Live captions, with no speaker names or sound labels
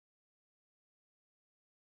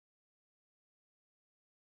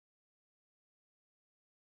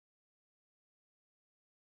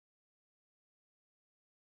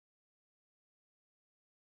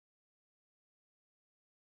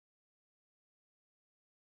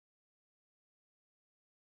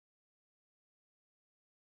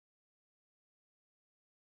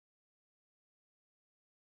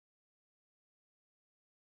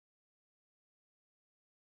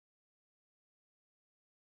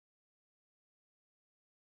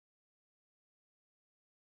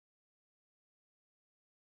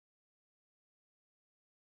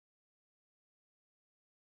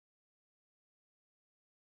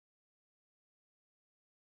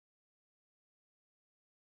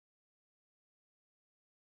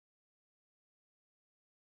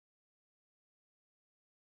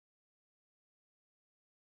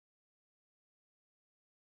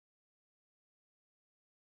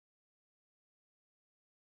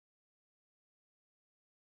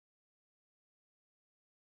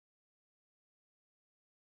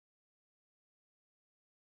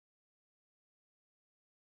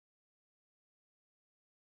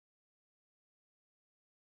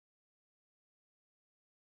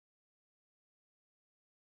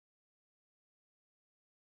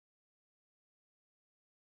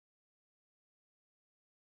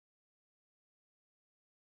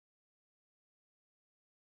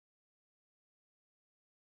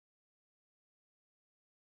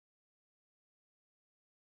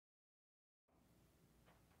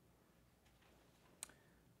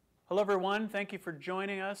Hello everyone, thank you for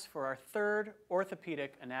joining us for our third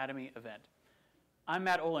Orthopedic Anatomy event. I'm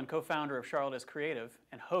Matt Olin, co-founder of Charlotte is Creative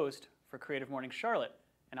and host for Creative Morning Charlotte,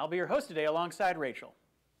 and I'll be your host today alongside Rachel.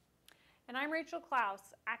 And I'm Rachel Klaus,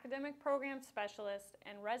 Academic Program Specialist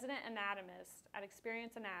and Resident Anatomist at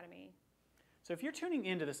Experience Anatomy. So if you're tuning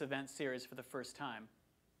into this event series for the first time,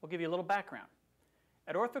 we'll give you a little background.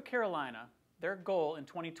 At Ortho Carolina, their goal in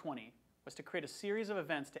 2020 was to create a series of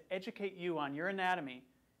events to educate you on your anatomy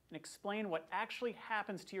and explain what actually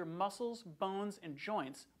happens to your muscles, bones, and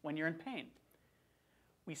joints when you're in pain.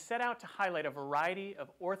 We set out to highlight a variety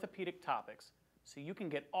of orthopedic topics so you can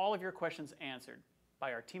get all of your questions answered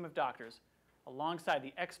by our team of doctors alongside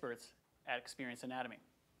the experts at Experience Anatomy.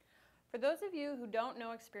 For those of you who don't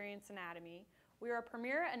know Experience Anatomy, we are a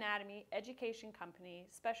premier anatomy education company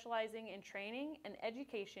specializing in training and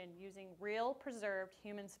education using real preserved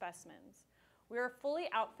human specimens. We are fully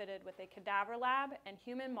outfitted with a cadaver lab and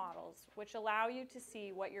human models which allow you to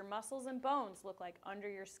see what your muscles and bones look like under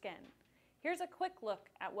your skin. Here's a quick look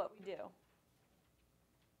at what we do.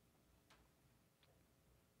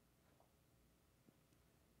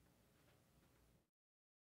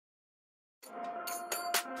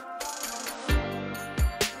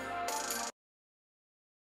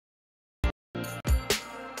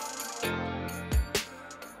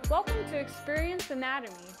 Welcome to Experience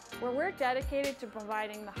Anatomy, where we're dedicated to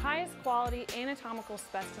providing the highest quality anatomical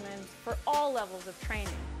specimens for all levels of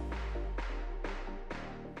training.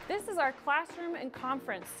 This is our classroom and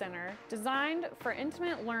conference center designed for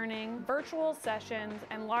intimate learning, virtual sessions,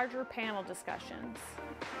 and larger panel discussions.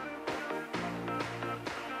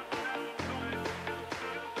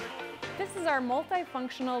 This is our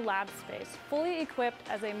multifunctional lab space, fully equipped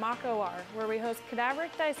as a mock OR, where we host cadaveric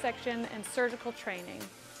dissection and surgical training.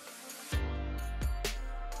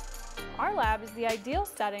 Our lab is the ideal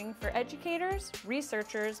setting for educators,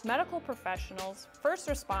 researchers, medical professionals, first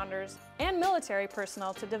responders, and military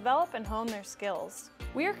personnel to develop and hone their skills.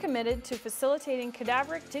 We are committed to facilitating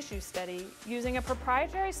cadaveric tissue study using a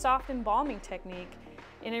proprietary soft embalming technique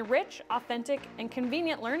in a rich, authentic, and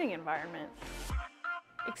convenient learning environment.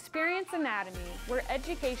 Experience Anatomy, where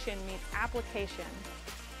education meets application.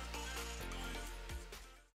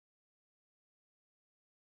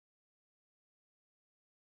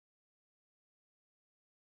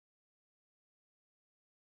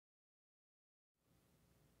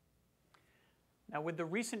 Now, with the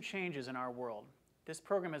recent changes in our world, this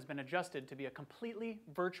program has been adjusted to be a completely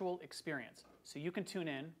virtual experience, so you can tune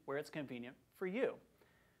in where it's convenient for you.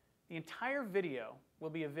 The entire video will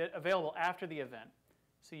be available after the event,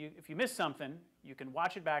 so if you miss something, you can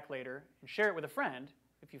watch it back later and share it with a friend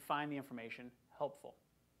if you find the information helpful.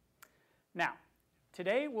 Now,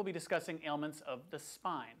 today we'll be discussing ailments of the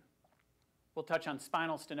spine. We'll touch on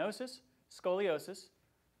spinal stenosis, scoliosis,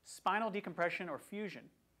 spinal decompression or fusion,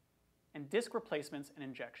 and disc replacements and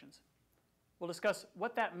injections. We'll discuss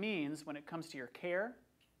what that means when it comes to your care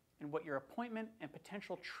and what your appointment and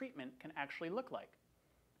potential treatment can actually look like.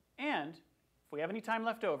 And if we have any time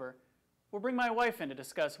left over, we'll bring my wife in to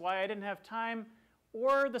discuss why I didn't have time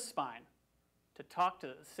or the spine to talk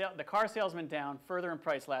to the car salesman down further in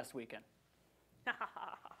price last weekend.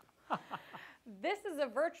 This is a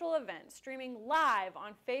virtual event streaming live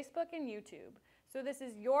on Facebook and YouTube. So this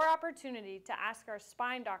is your opportunity to ask our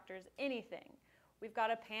spine doctors anything. We've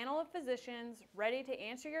got a panel of physicians ready to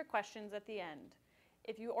answer your questions at the end.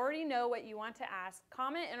 If you already know what you want to ask,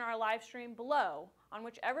 comment in our live stream below on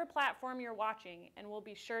whichever platform you're watching, and we'll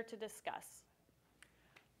be sure to discuss.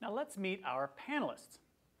 Now let's meet our panelists.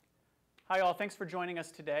 Hi all, thanks for joining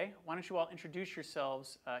us today. Why don't you all introduce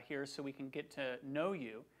yourselves here so we can get to know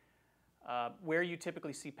you, where you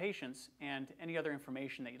typically see patients, and any other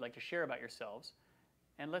information that you'd like to share about yourselves.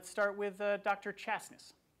 And let's start with Dr.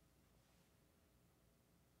 Chasness.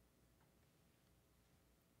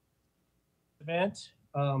 Event.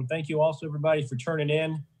 Thank you also everybody for turning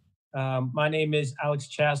in. My name is Alex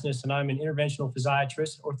Chasness and I'm an interventional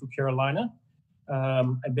physiatrist at Ortho Carolina.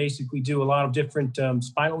 I basically do a lot of different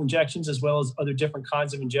spinal injections as well as other different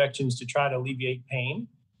kinds of injections to try to alleviate pain.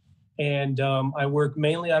 And I work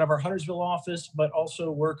mainly out of our Huntersville office, but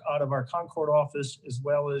also work out of our Concord office as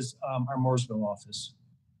well as our Mooresville office.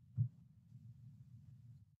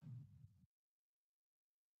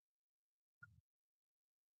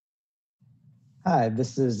 Hi,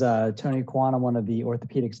 this is Tony Kwan. I'm one of the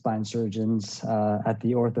orthopedic spine surgeons at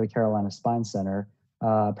the Ortho Carolina Spine Center,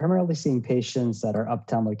 primarily seeing patients that are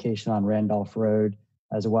uptown location on Randolph Road,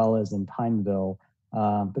 as well as in Pineville.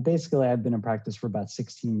 But basically, I've been in practice for about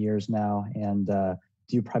 16 years now and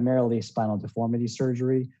do primarily spinal deformity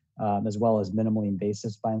surgery, as well as minimally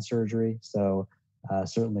invasive spine surgery. So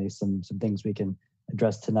certainly some things we can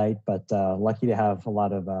address tonight, but lucky to have a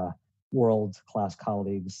lot of world-class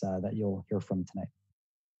colleagues that you'll hear from tonight.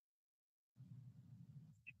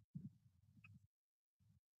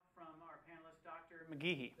 From our panelist, Dr.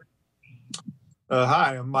 McGeehee.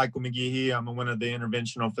 Hi, I'm Michael McGeehee. I'm one of the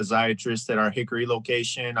interventional physiatrists at our Hickory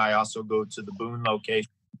location. I also go to the Boone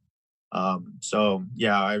location.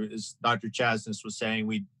 As Dr. Chasness was saying,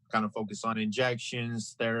 we kind of focus on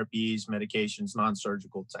injections, therapies, medications,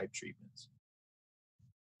 non-surgical type treatments.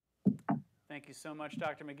 Thank you so much,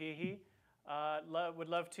 Dr. McGeehee. Would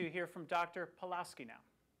love to hear from Dr. Pulaski now.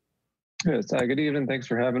 Yes, good evening. Thanks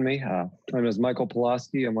for having me. My name is Michael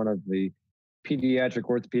Pulaski. I'm one of the pediatric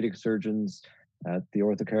orthopedic surgeons at the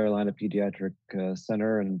Ortho Carolina Pediatric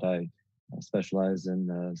Center, and I specialize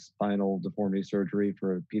in spinal deformity surgery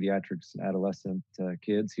for pediatrics and adolescent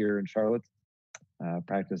kids here in Charlotte.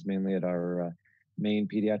 Practice mainly at our main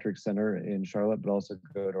pediatric center in Charlotte, but also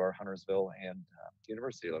go to our Huntersville and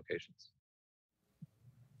university locations.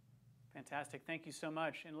 Fantastic. Thank you so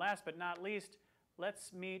much. And last but not least,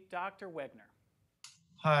 let's meet Dr. Wegner.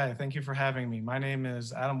 Hi, thank you for having me. My name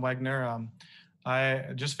is Adam Wegner. I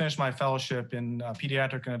just finished my fellowship in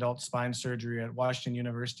pediatric and adult spine surgery at Washington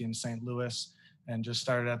University in St. Louis, and just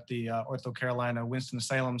started at the Ortho Carolina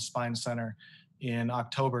Winston-Salem Spine Center in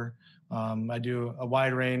October. I do a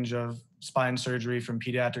wide range of spine surgery from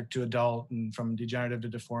pediatric to adult and from degenerative to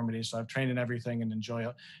deformity. So I've trained in everything and enjoy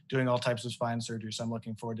doing all types of spine surgery. So I'm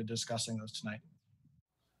looking forward to discussing those tonight.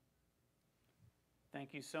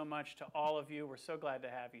 Thank you so much to all of you. We're so glad to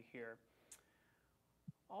have you here.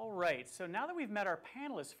 All right, so now that we've met our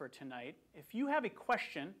panelists for tonight, if you have a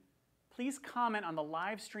question, please comment on the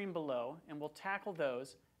live stream below and we'll tackle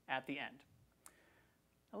those at the end.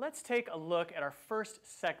 Now let's take a look at our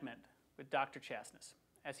first segment with Dr. Chasness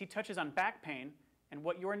as he touches on back pain and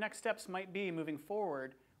what your next steps might be moving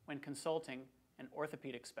forward when consulting an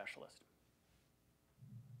orthopedic specialist.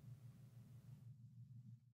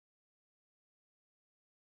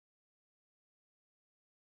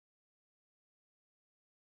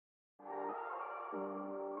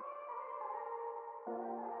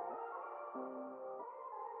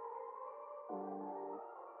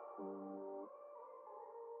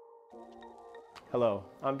 Hello,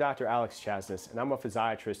 I'm Dr. Alex Chasness, and I'm a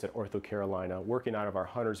physiatrist at Ortho Carolina, working out of our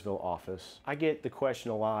Huntersville office. I get the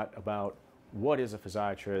question a lot about what is a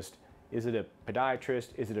physiatrist? Is it a podiatrist?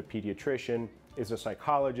 Is it a pediatrician? Is it a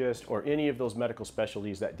psychologist? Or any of those medical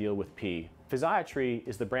specialties that deal with P? Physiatry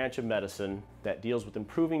is the branch of medicine that deals with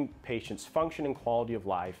improving patients' function and quality of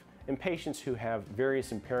life in patients who have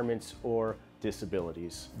various impairments or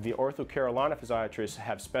disabilities. The Ortho Carolina physiatrists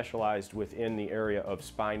have specialized within the area of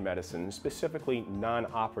spine medicine, specifically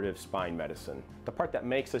non-operative spine medicine. The part that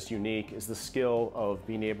makes us unique is the skill of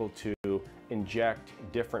being able to inject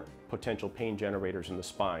different potential pain generators in the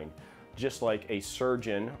spine. Just like a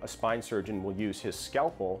surgeon, a spine surgeon, will use his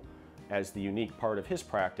scalpel as the unique part of his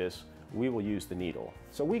practice, we will use the needle.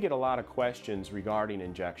 So we get a lot of questions regarding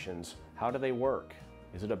injections. How do they work?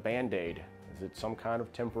 Is it a Band-Aid? Is it some kind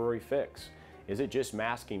of temporary fix? Is it just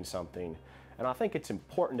masking something? And I think it's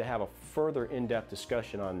important to have a further in-depth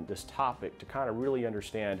discussion on this topic to kind of really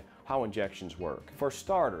understand how injections work. For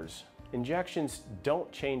starters, injections don't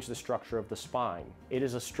change the structure of the spine. It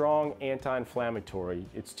is a strong anti-inflammatory.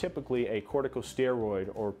 It's typically a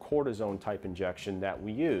corticosteroid or cortisone type injection that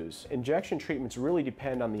we use. Injection treatments really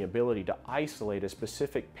depend on the ability to isolate a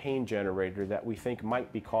specific pain generator that we think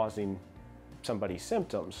might be causing somebody's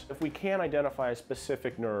symptoms. If we can identify a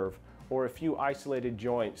specific nerve or a few isolated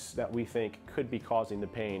joints that we think could be causing the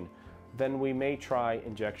pain, then we may try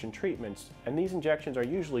injection treatments. And these injections are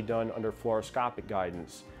usually done under fluoroscopic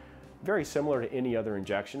guidance. Very similar to any other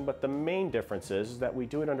injection, but the main difference is that we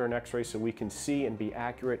do it under an x-ray so we can see and be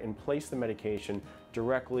accurate and place the medication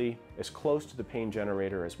directly as close to the pain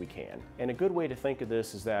generator as we can. And a good way to think of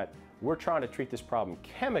this is that we're trying to treat this problem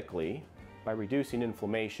chemically by reducing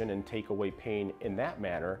inflammation and take away pain in that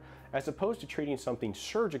manner, as opposed to treating something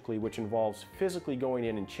surgically, which involves physically going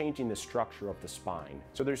in and changing the structure of the spine.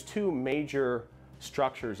 So there's two major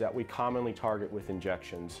structures that we commonly target with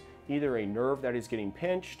injections, either a nerve that is getting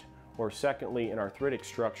pinched, or secondly, an arthritic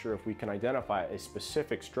structure if we can identify a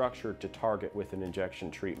specific structure to target with an injection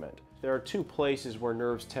treatment. There are two places where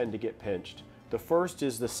nerves tend to get pinched. The first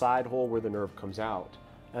is the side hole where the nerve comes out,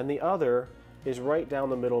 and the other is right down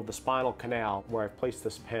the middle of the spinal canal where I've placed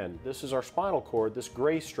this pin. This is our spinal cord, this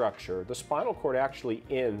gray structure. The spinal cord actually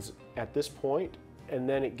ends at this point, and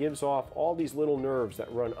then it gives off all these little nerves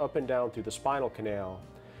that run up and down through the spinal canal.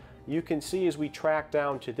 You can see as we track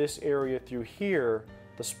down to this area through here,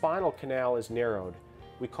 the spinal canal is narrowed.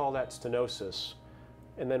 We call that stenosis.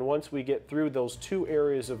 and then once we get through those 2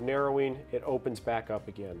 areas of narrowing, it opens back up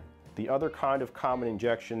again. The other kind of common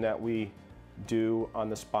injection that we do on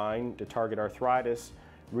the spine to target arthritis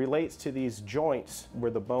relates to these joints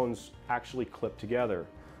where the bones actually clip together.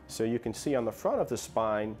 So you can see on the front of the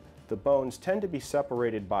spine, the bones tend to be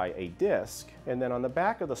separated by a disc, and then on the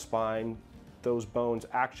back of the spine, those bones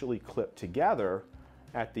actually clip together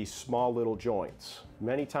at these small little joints.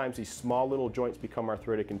 Many times these small little joints become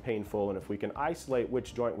arthritic and painful, and if we can isolate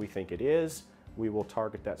which joint we think it is, we will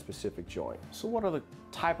target that specific joint. So what are the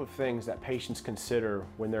type of things that patients consider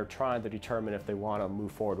when they're trying to determine if they want to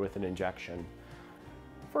move forward with an injection?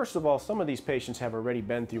 First of all, some of these patients have already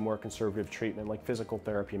been through more conservative treatment like physical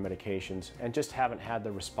therapy and medications and just haven't had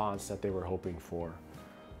the response that they were hoping for.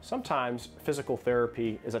 Sometimes physical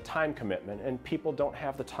therapy is a time commitment and people don't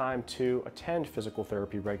have the time to attend physical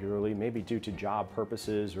therapy regularly, maybe due to job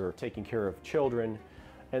purposes or taking care of children.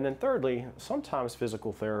 And then thirdly, sometimes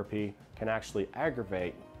physical therapy can actually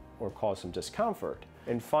aggravate or cause some discomfort.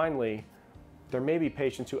 And finally, there may be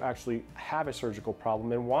patients who actually have a surgical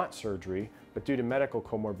problem and want surgery, but due to medical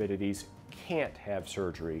comorbidities can't have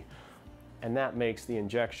surgery. And that makes the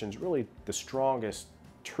injections really the strongest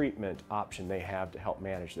treatment option they have to help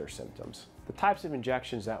manage their symptoms. The types of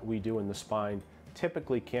injections that we do in the spine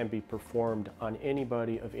typically can be performed on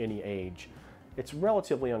anybody of any age. It's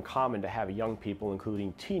relatively uncommon to have young people,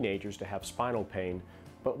 including teenagers, to have spinal pain,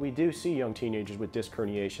 but we do see young teenagers with disc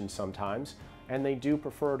herniation sometimes, and they do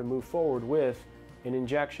prefer to move forward with an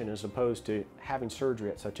injection as opposed to having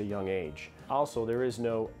surgery at such a young age. Also, there is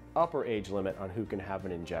no upper age limit on who can have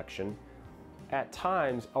an injection. At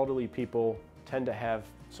times, elderly people tend to have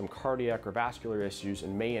some cardiac or vascular issues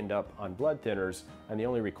and may end up on blood thinners, and the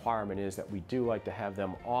only requirement is that we do like to have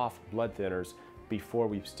them off blood thinners before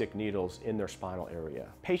we stick needles in their spinal area.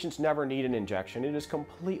 Patients never need an injection. It is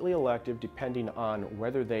completely elective depending on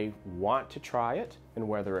whether they want to try it and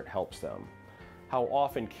whether it helps them. How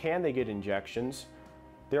often can they get injections?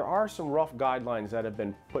 There are some rough guidelines that have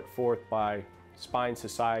been put forth by spine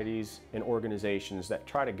societies and organizations that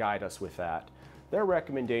try to guide us with that. Their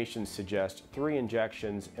recommendations suggest 3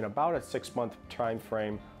 injections in about a 6-month time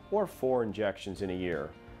frame or 4 injections in a year.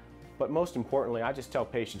 But most importantly, I just tell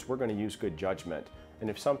patients we're going to use good judgment. And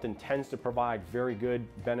if something tends to provide very good,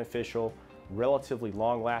 beneficial, relatively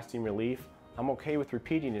long-lasting relief, I'm okay with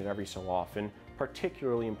repeating it every so often,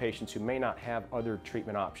 particularly in patients who may not have other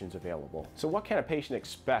treatment options available. So what can a patient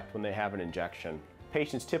expect when they have an injection?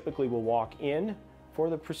 Patients typically will walk in for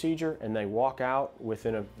the procedure and they walk out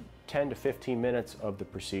within 10 to 15 minutes of the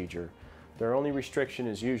procedure. Their only restriction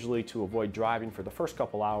is usually to avoid driving for the first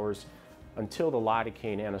couple hours until the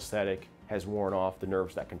lidocaine anesthetic has worn off the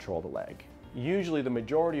nerves that control the leg. Usually the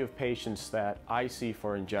majority of patients that I see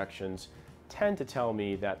for injections tend to tell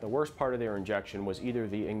me that the worst part of their injection was either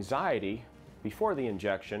the anxiety before the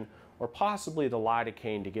injection or possibly the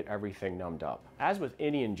lidocaine to get everything numbed up. As with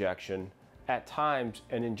any injection, at times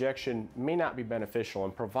an injection may not be beneficial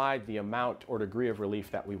and provide the amount or degree of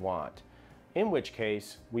relief that we want, in which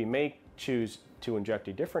case we may choose to inject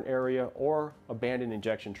a different area or abandon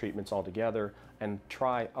injection treatments altogether and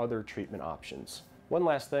try other treatment options. One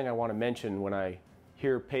last thing I want to mention when I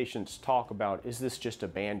hear patients talk about, is this just a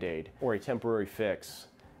Band-Aid or a temporary fix?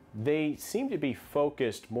 They seem to be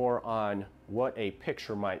focused more on what a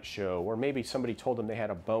picture might show, or maybe somebody told them they had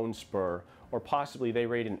a bone spur, or possibly they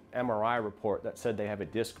read an MRI report that said they have a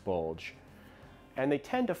disc bulge. And they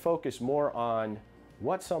tend to focus more on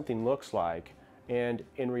what something looks like, and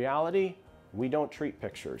in reality, we don't treat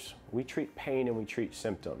pictures. We treat pain and we treat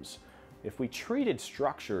symptoms. If we treated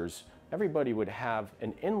structures, everybody would have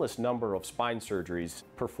an endless number of spine surgeries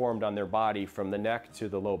performed on their body from the neck to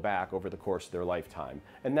the low back over the course of their lifetime,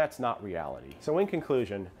 and that's not reality. So in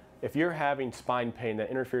conclusion, if you're having spine pain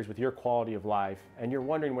that interferes with your quality of life and you're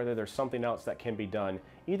wondering whether there's something else that can be done,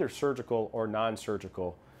 either surgical or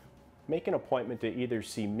non-surgical, make an appointment to either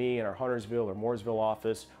see me in our Huntersville or Mooresville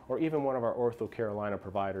office or even one of our Ortho Carolina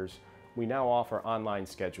providers. We now offer online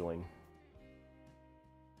scheduling.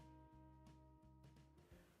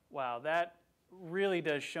 Wow, that really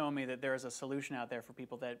does show me that there is a solution out there for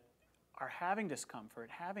people that are having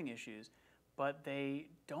discomfort, having issues, but they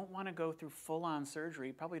don't want to go through full-on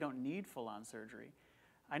surgery, probably don't need full-on surgery.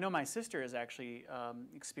 I know my sister has actually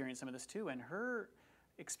experienced some of this too, and her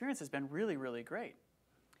experience has been really, really great.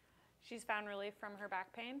 She's found relief from her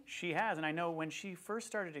back pain? She has, and I know when she first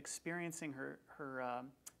started experiencing her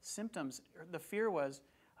symptoms, the fear was,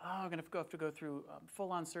 oh, I'm going to have to go through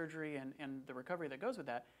full-on surgery and the recovery that goes with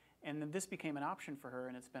that. And then this became an option for her,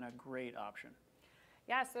 and it's been a great option.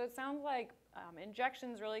 Yeah, so it sounds like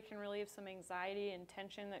injections really can relieve some anxiety and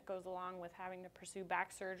tension that goes along with having to pursue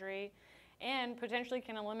back surgery, and potentially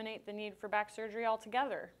can eliminate the need for back surgery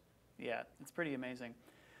altogether. Yeah, it's pretty amazing.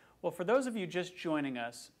 Well, for those of you just joining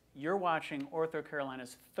us, you're watching Ortho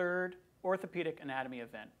Carolina's third orthopedic anatomy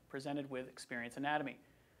event presented with Experience Anatomy.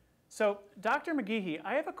 So, Dr. McGeehee,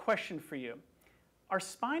 I have a question for you. Are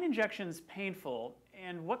spine injections painful,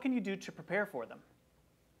 and what can you do to prepare for them?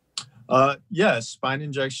 Yes, spine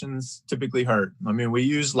injections typically hurt. I mean, we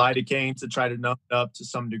use lidocaine to try to numb it up to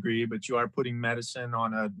some degree, but you are putting medicine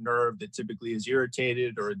on a nerve that typically is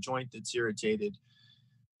irritated or a joint that's irritated.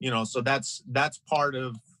 So that's part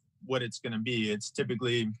of what it's going to be. It's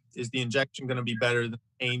typically, is the injection going to be better than the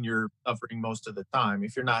pain you're suffering most of the time?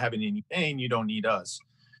 If you're not having any pain, you don't need us.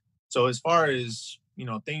 So as far as,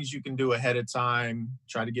 things you can do ahead of time,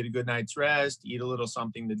 try to get a good night's rest, eat a little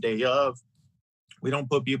something the day of. We don't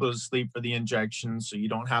put people to sleep for the injection, so you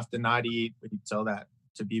don't have to not eat. We tell that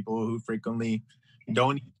to people who frequently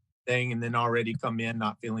don't eat anything and then already come in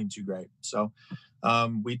not feeling too great. So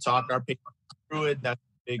we talk our patients through it. That's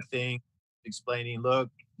a big thing, explaining,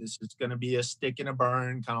 look, this is going to be a stick and a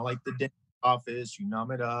burn, kind of like the dentist office. You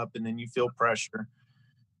numb it up and then you feel pressure.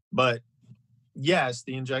 But yes,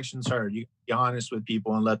 the injections hurt. You be honest with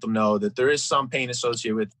people and let them know that there is some pain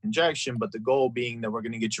associated with the injection, but the goal being that we're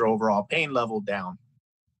going to get your overall pain level down.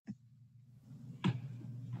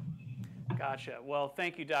 Gotcha. Well,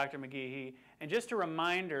 thank you, Dr. McGeehee. And just a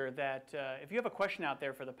reminder that if you have a question out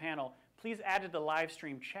there for the panel, please add it to the live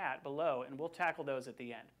stream chat below, and we'll tackle those at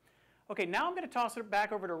the end. Okay, now I'm going to toss it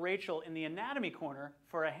back over to Rachel in the anatomy corner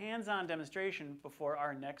for a hands-on demonstration before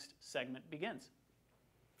our next segment begins.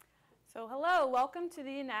 So hello, welcome to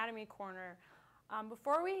the Anatomy Corner.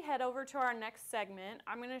 Before we head over to our next segment,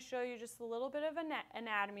 I'm going to show you just a little bit of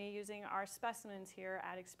anatomy using our specimens here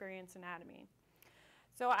at Experience Anatomy.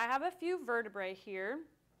 So I have a few vertebrae here.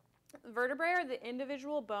 Vertebrae are the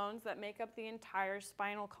individual bones that make up the entire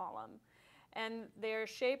spinal column, and they're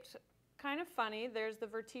shaped kind of funny. There's the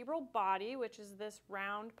vertebral body, which is this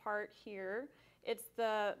round part here. It's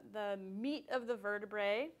the meat of the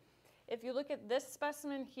vertebrae. If you look at this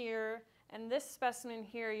specimen here and this specimen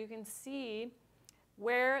here, you can see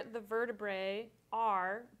where the vertebrae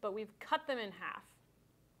are, but we've cut them in half.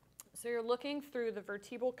 So you're looking through the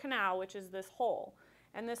vertebral canal, which is this hole.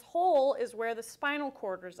 And this hole is where the spinal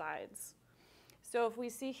cord resides. So if we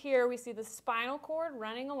see here, we see the spinal cord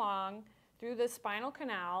running along through the spinal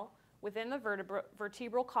canal within the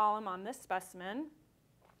vertebral column on this specimen.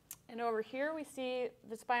 And over here we see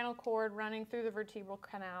the spinal cord running through the vertebral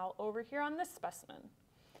canal over here on this specimen.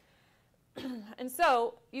 And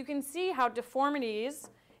so you can see how deformities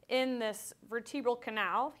in this vertebral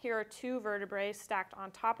canal, here are two vertebrae stacked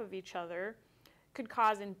on top of each other, could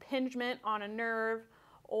cause impingement on a nerve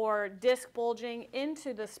or disc bulging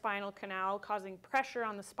into the spinal canal, causing pressure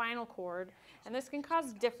on the spinal cord. And this can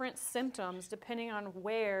cause different symptoms depending on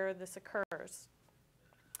where this occurs.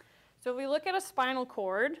 So if we look at a spinal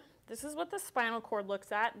cord, this is what the spinal cord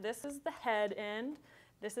looks at. This is the head end.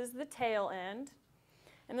 This is the tail end.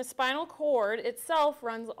 And the spinal cord itself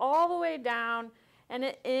runs all the way down, and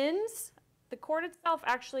it ends, the cord itself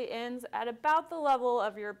actually ends at about the level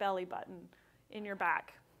of your belly button in your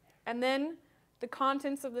back. And then the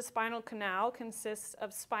contents of the spinal canal consists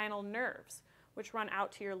of spinal nerves, which run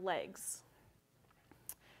out to your legs.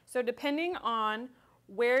 So depending on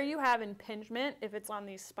where you have impingement, if it's on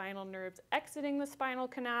these spinal nerves exiting the spinal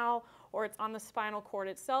canal or it's on the spinal cord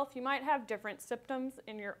itself, you might have different symptoms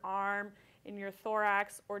in your arm, in your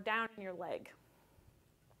thorax, or down in your leg.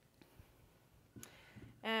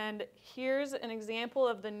 And here's an example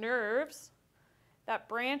of the nerves that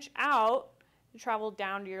branch out to travel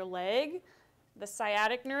down to your leg. The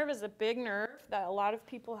sciatic nerve is a big nerve that a lot of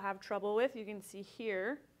people have trouble with. You can see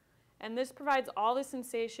here. And this provides all the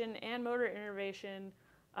sensation and motor innervation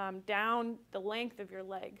down the length of your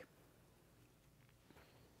leg.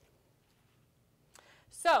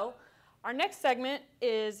 So our next segment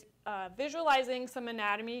is visualizing some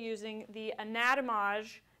anatomy using the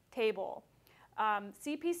anatomage table.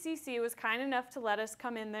 CPCC was kind enough to let us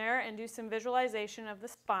come in there and do some visualization of the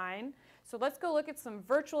spine. So let's go look at some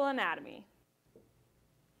virtual anatomy.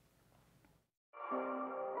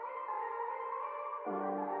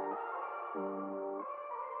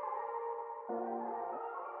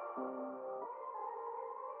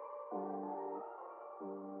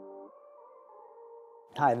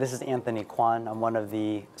 Hi, this is Anthony Kwan. I'm one of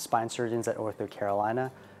the spine surgeons at Ortho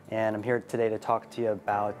Carolina, and I'm here today to talk to you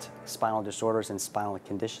about spinal disorders and spinal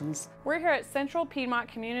conditions. We're here at Central Piedmont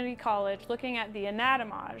Community College looking at the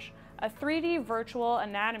anatomage, a 3D virtual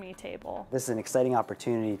anatomy table. This is an exciting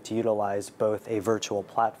opportunity to utilize both a virtual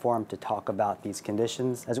platform to talk about these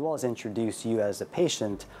conditions, as well as introduce you as a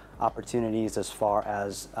patient opportunities as far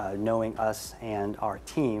as knowing us and our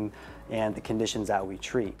team and the conditions that we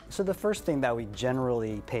treat. So the first thing that we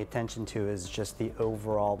generally pay attention to is just the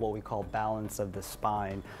overall, what we call balance of the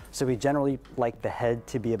spine. So we generally like the head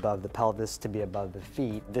to be above the pelvis, to be above the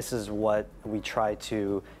feet. This is what we try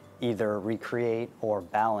to either recreate or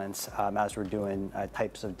balance as we're doing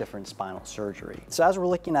types of different spinal surgery. So as we're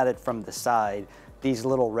looking at it from the side, these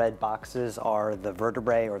little red boxes are the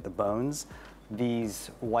vertebrae or the bones.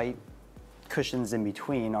 These white cushions in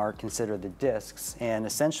between are considered the discs, and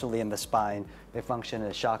essentially in the spine they function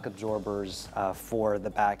as shock absorbers for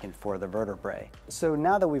the back and for the vertebrae. So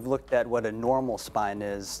now that we've looked at what a normal spine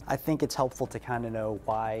is, I think it's helpful to kind of know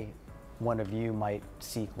why one of you might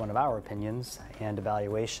seek one of our opinions and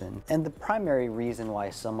evaluation. And the primary reason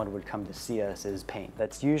why someone would come to see us is pain.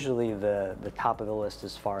 That's usually the top of the list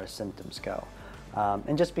as far as symptoms go.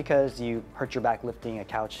 And just because you hurt your back lifting a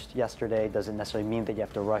couch yesterday doesn't necessarily mean that you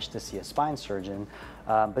have to rush to see a spine surgeon,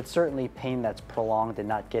 but certainly pain that's prolonged and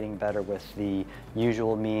not getting better with the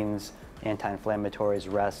usual means,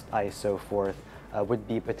 anti-inflammatories, rest, ice, so forth, would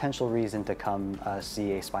be a potential reason to come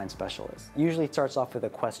see a spine specialist. Usually it starts off with a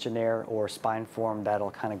questionnaire or spine form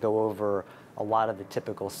that'll kind of go over a lot of the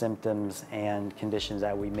typical symptoms and conditions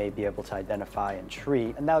that we may be able to identify and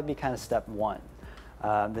treat, and that would be kind of step one.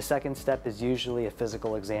 The second step is usually a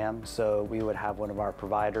physical exam, so we would have one of our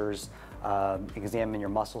providers examine your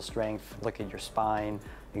muscle strength, look at your spine,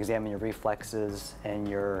 examine your reflexes and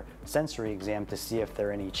your sensory exam to see if there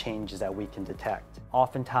are any changes that we can detect.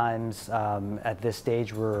 Oftentimes at this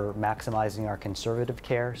stage we're maximizing our conservative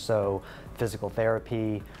care, so physical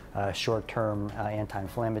therapy, short-term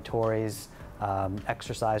anti-inflammatories,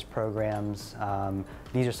 exercise programs.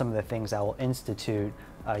 These are some of the things that we'll institute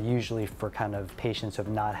usually for kind of patients who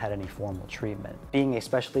have not had any formal treatment. Being a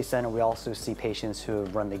specialty center, we also see patients who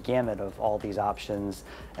have run the gamut of all these options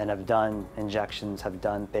and have done injections, have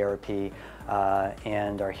done therapy,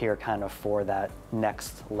 and are here kind of for that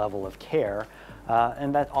next level of care.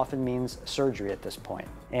 And that often means surgery at this point.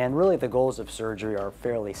 And really the goals of surgery are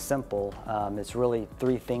fairly simple. It's really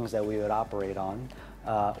three things that we would operate on.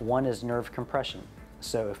 One is nerve compression.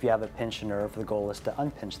 So if you have a pinched nerve, the goal is to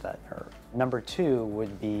unpinch that nerve. Number two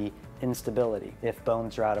would be instability. If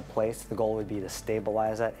bones are out of place, the goal would be to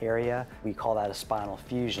stabilize that area. We call that a spinal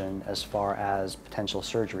fusion as far as potential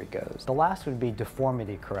surgery goes. The last would be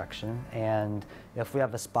deformity correction. And if we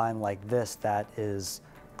have a spine like this that is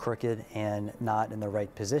crooked and not in the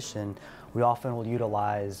right position, we often will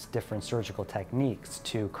utilize different surgical techniques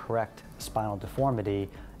to correct spinal deformity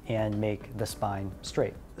and make the spine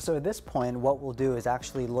straight. So at this point, what we'll do is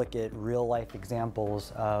actually look at real-life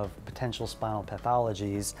examples of potential spinal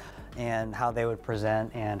pathologies and how they would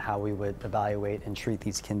present and how we would evaluate and treat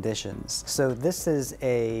these conditions. So this is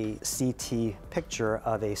a CT picture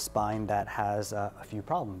of a spine that has a few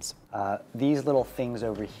problems. These little things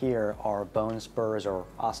over here are bone spurs or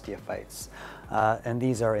osteophytes, and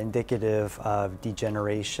these are indicative of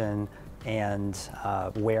degeneration and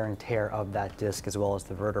wear and tear of that disc as well as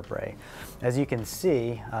the vertebrae. As you can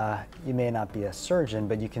see, you may not be a surgeon,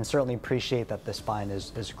 but you can certainly appreciate that the spine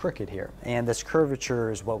is crooked here. And this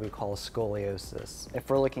curvature is what we call scoliosis.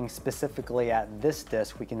 If we're looking specifically at this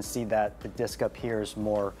disc, we can see that the disc up here is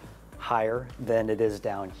more higher than it is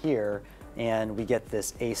down here, and we get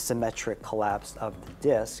this asymmetric collapse of the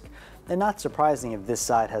disc. And not surprising if this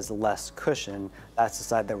side has less cushion, that's the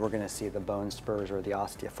side that we're going to see the bone spurs or the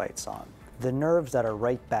osteophytes on. The nerves that are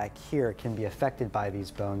right back here can be affected by these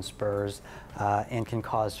bone spurs and can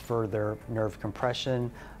cause further nerve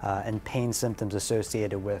compression and pain symptoms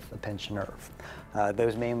associated with a pinched nerve.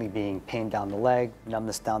 Those mainly being pain down the leg,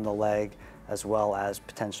 numbness down the leg, as well as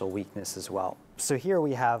potential weakness as well. So here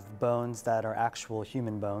we have bones that are actual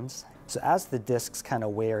human bones. So as the discs kind of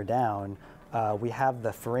wear down, we have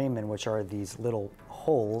the foramen, which are these little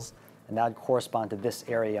holes, and that would correspond to this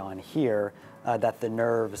area on here that the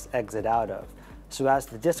nerves exit out of. So as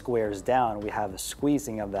the disc wears down, we have a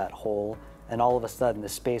squeezing of that hole, and all of a sudden the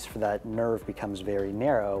space for that nerve becomes very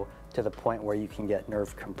narrow to the point where you can get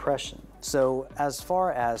nerve compression. So as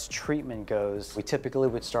far as treatment goes, we typically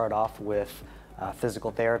would start off with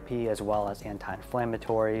physical therapy as well as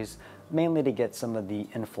anti-inflammatories, mainly to get some of the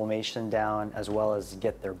inflammation down as well as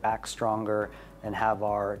get their back stronger and have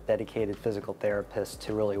our dedicated physical therapists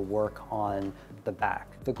to really work on the back.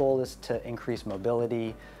 The goal is to increase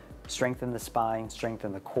mobility, strengthen the spine,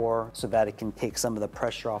 strengthen the core so that it can take some of the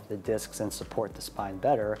pressure off the discs and support the spine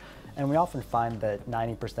better. And we often find that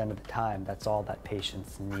 90% of the time, that's all that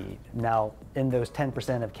patients need. Now, in those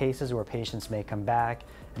 10% of cases where patients may come back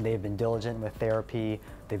and they've been diligent with therapy,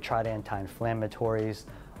 they've tried anti-inflammatories,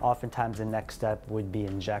 oftentimes the next step would be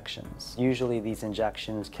injections. Usually these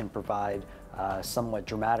injections can provide somewhat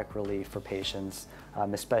dramatic relief for patients,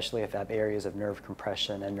 especially if they have areas of nerve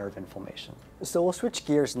compression and nerve inflammation. So we'll switch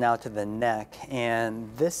gears now to the neck, and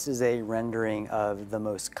this is a rendering of the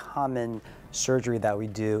most common surgery that we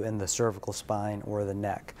do in the cervical spine or the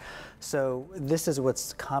neck. So this is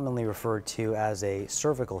what's commonly referred to as a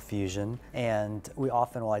cervical fusion, and we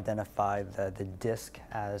often will identify the disc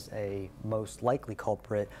as a most likely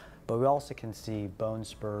culprit, but we also can see bone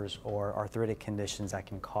spurs or arthritic conditions that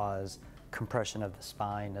can cause compression of the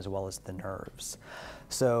spine as well as the nerves.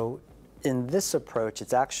 So in this approach,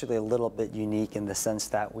 it's actually a little bit unique in the sense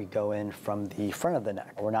that we go in from the front of the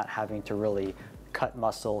neck. We're not having to really cut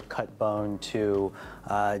muscle, cut bone to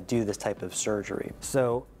do this type of surgery.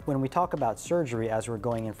 So when we talk about surgery, as we're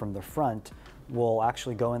going in from the front, we'll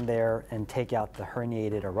actually go in there and take out the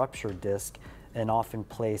herniated or ruptured disc and often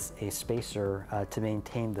place a spacer to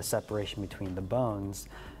maintain the separation between the bones.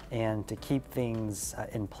 And to keep things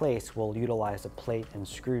in place, we'll utilize a plate and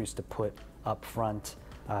screws to put up front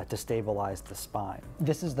to stabilize the spine.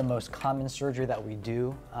 This is the most common surgery that we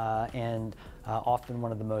do and often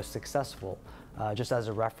one of the most successful. Just as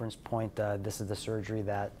a reference point, this is the surgery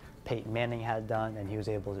that Peyton Manning had done, and he was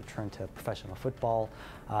able to turn to professional football.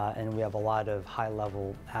 And we have a lot of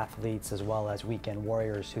high-level athletes as well as weekend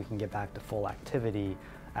warriors who can get back to full activity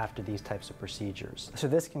after these types of procedures. So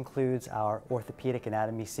this concludes our orthopedic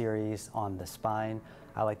anatomy series on the spine.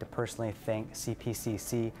 I'd like to personally thank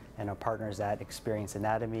CPCC and our partners at Experience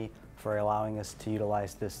Anatomy for allowing us to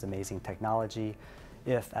utilize this amazing technology.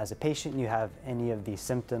 If, as a patient, you have any of these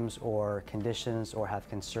symptoms or conditions or have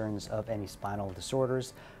concerns of any spinal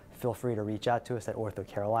disorders, feel free to reach out to us at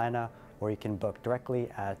OrthoCarolina, or you can book directly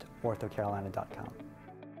at orthocarolina.com.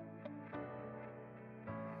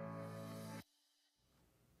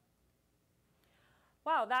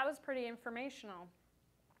 Wow, that was pretty informational.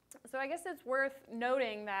 So I guess it's worth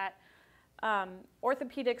noting that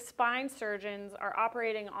orthopedic spine surgeons are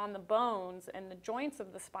operating on the bones and the joints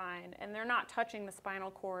of the spine, and they're not touching the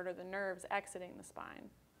spinal cord or the nerves exiting the spine.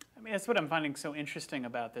 I mean, that's what I'm finding so interesting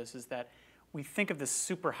about this, is that we think of this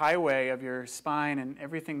superhighway of your spine and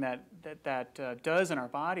everything that does in our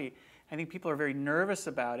body. I think people are very nervous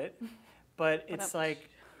about it, but it's like,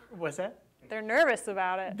 what's that? They're nervous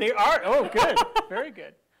about it. They are. Oh, good. Very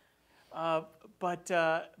good. But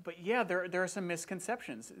yeah, there are some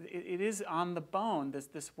misconceptions. It is on the bone,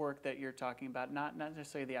 this work that you're talking about, not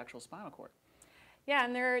necessarily the actual spinal cord. Yeah,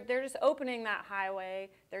 and they're just opening that highway.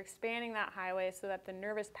 They're expanding that highway so that the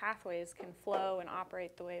nervous pathways can flow and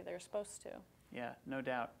operate the way they're supposed to. Yeah, no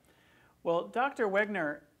doubt. Well, Dr.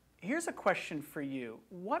 Wegner, here's a question for you.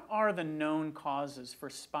 What are the known causes for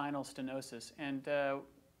spinal stenosis, and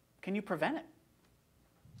can you prevent it?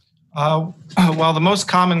 Well, the most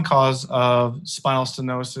common cause of spinal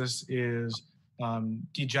stenosis is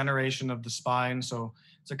degeneration of the spine. So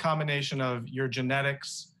it's a combination of your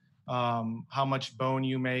genetics, how much bone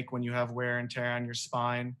you make when you have wear and tear on your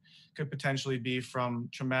spine. Could potentially be from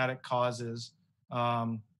traumatic causes.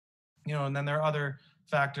 And then there are other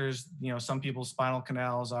factors. Some people's spinal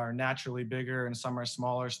canals are naturally bigger and some are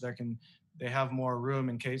smaller, so they have more room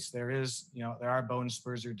in case there are bone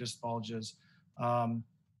spurs or disc bulges.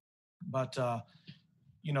 But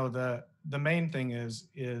the main thing is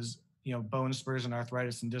bone spurs and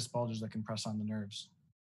arthritis and disc bulges that can press on the nerves.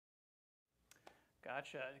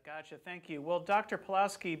 Gotcha. Thank you. Well, Dr.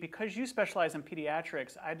 Pulaski, because you specialize in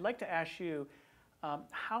pediatrics, I'd like to ask you,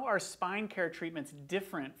 how are spine care treatments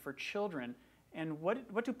different for children, and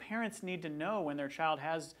what do parents need to know when their child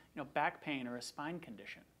has back pain or a spine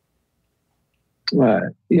condition?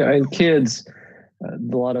 In kids,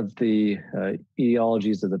 a lot of the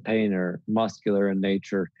etiologies of the pain are muscular in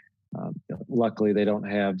nature. Luckily, they don't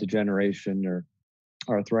have degeneration or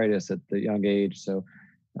arthritis at the young age, so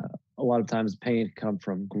a lot of times pain can come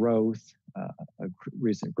from growth, a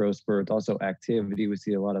recent growth spurt, also activity. We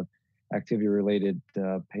see a lot of activity-related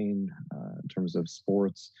pain in terms of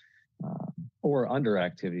sports or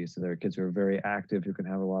underactivity. So there are kids who are very active who can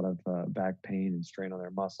have a lot of back pain and strain on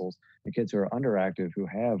their muscles. And kids who are underactive who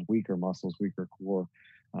have weaker muscles, weaker core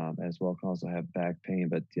as well can also have back pain.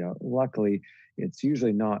 But luckily, it's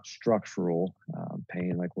usually not structural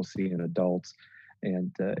pain like we'll see in adults.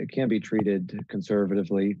 And it can be treated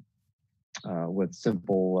conservatively with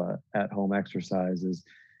simple at-home exercises,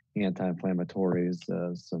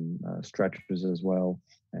 anti-inflammatories, some stretches as well,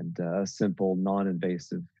 and simple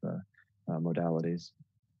non-invasive modalities.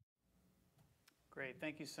 Great.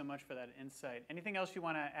 Thank you so much for that insight. Anything else you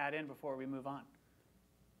want to add in before we move on?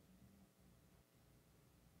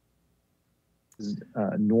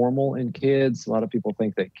 Normal in kids. A lot of people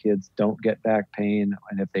think that kids don't get back pain,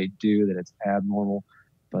 and if they do, that it's abnormal.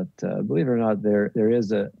 But believe it or not, there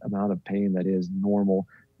is an amount of pain that is normal,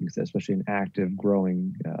 especially in active,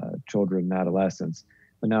 growing children and adolescents.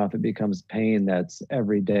 But now, if it becomes pain that's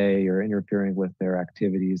every day or interfering with their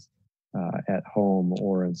activities at home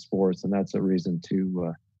or in sports, and that's a reason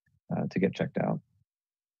to get checked out.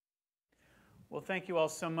 Well, thank you all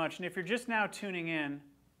so much. And if you're just now tuning in,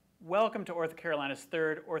 welcome to OrthoCarolina's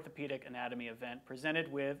third Orthopedic Anatomy event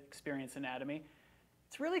presented with Experience Anatomy.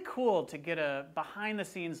 It's really cool to get a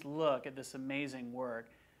behind-the-scenes look at this amazing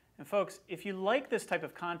work. And folks, if you like this type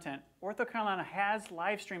of content, OrthoCarolina has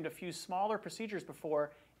live-streamed a few smaller procedures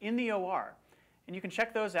before in the OR, and you can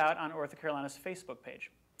check those out on OrthoCarolina's Facebook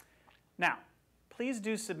page. Now, please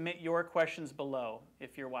do submit your questions below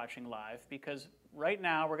if you're watching live, because right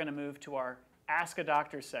now we're going to move to our Ask a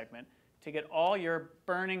Doctor segment to get all your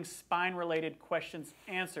burning spine-related questions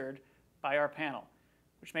answered by our panel,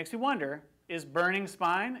 which makes me wonder, is burning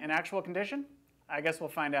spine an actual condition? I guess we'll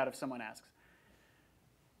find out if someone asks.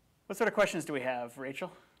 What sort of questions do we have,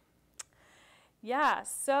 Rachel? Yeah,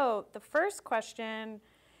 so the first question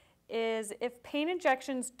is, if pain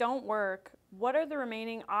injections don't work, what are the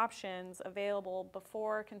remaining options available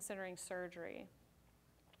before considering surgery?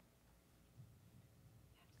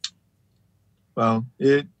 Well,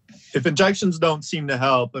 if injections don't seem to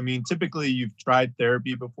help, I mean, typically you've tried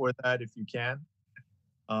therapy before that if you can.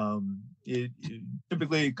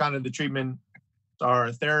 Typically kind of the treatment are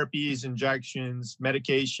therapies, injections,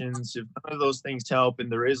 medications. If none of those things help and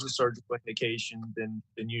there is a surgical indication, then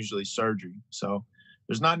usually surgery. So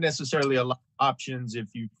there's not necessarily a lot of options. If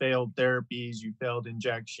you failed therapies, you failed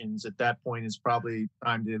injections, at that point it's probably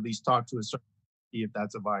time to at least talk to a surgeon to see if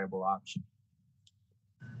that's a viable option.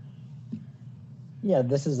 Yeah,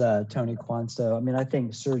 this is Tony Kwan. So, I mean, I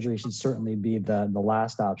think surgery should certainly be the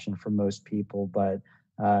last option for most people, but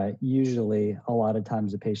usually a lot of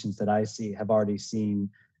times the patients that I see have already seen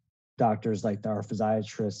doctors like our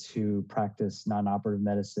physiatrists who practice non-operative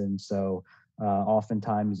medicine. So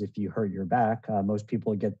oftentimes if you hurt your back, most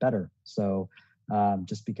people get better. So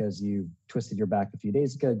just because you twisted your back a few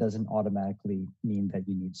days ago doesn't automatically mean that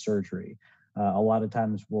you need surgery. A lot of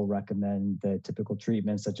times we'll recommend the typical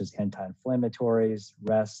treatments such as anti-inflammatories,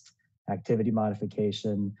 rest, activity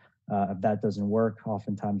modification. If that doesn't work,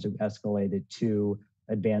 oftentimes we escalate it to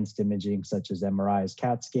advanced imaging such as MRIs,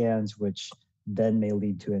 CAT scans, which then may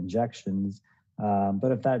lead to injections.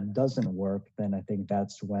 But if that doesn't work, then I think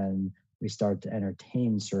that's when we start to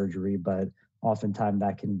entertain surgery, but oftentimes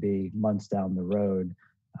that can be months down the road.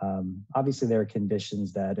 Obviously, there are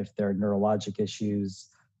conditions that if there are neurologic issues,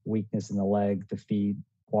 weakness in the leg, the feet,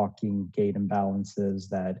 walking, gait imbalances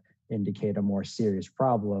that indicate a more serious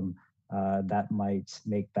problem, that might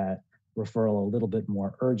make that referral a little bit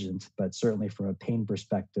more urgent, but certainly from a pain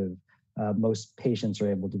perspective, most patients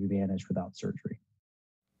are able to be managed without surgery.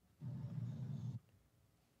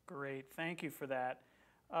 Great, thank you for that.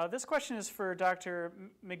 This question is for Dr.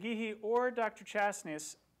 McGeehee or Dr.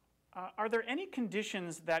 Chasnis. Are there any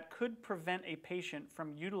conditions that could prevent a patient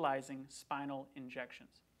from utilizing spinal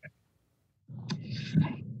injections?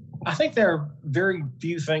 I think there are very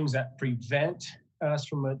few things that prevent us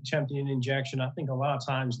from attempting an injection. I think a lot of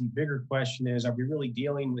times the bigger question is, are we really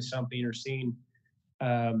dealing with something or seeing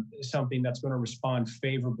something that's going to respond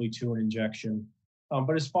favorably to an injection?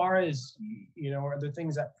 But as far as, are there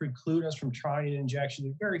things that preclude us from trying an injection?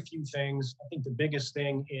 There are very few things. I think the biggest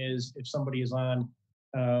thing is if somebody is on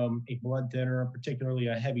a blood thinner, particularly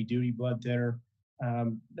a heavy duty blood thinner,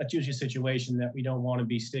 that's usually a situation that we don't want to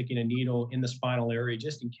be sticking a needle in the spinal area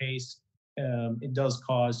just in case it does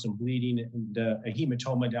cause some bleeding and a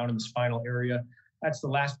hematoma down in the spinal area. That's the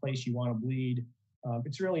last place you want to bleed.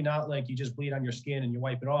 It's really not like you just bleed on your skin and you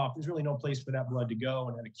wipe it off. There's really no place for that blood to go,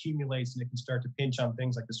 and it accumulates and it can start to pinch on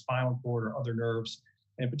things like the spinal cord or other nerves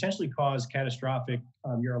and potentially cause catastrophic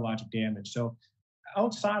neurologic damage. So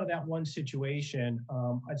outside of that one situation,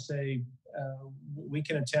 I'd say we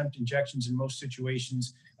can attempt injections in most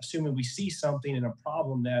situations, assuming we see something in a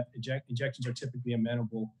problem that injections are typically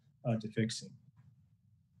amenable to fixing.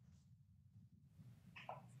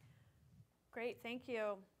 Great, thank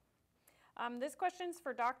you. This question's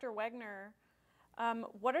for Dr. Wegner.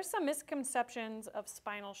 What are some misconceptions of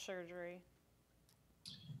spinal surgery?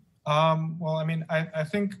 Well, I mean, I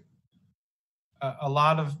think a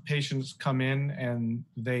lot of patients come in and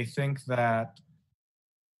they think that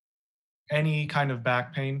any kind of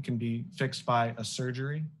back pain can be fixed by a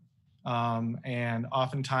surgery. And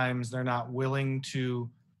oftentimes they're not willing to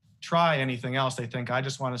try anything else. They think, I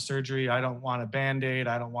just want a surgery. I don't want a Band-Aid.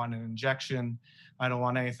 I don't want an injection. I don't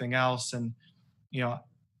want anything else. And,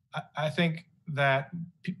 I think that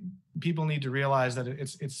people need to realize that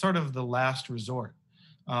it's sort of the last resort.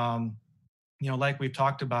 Like we've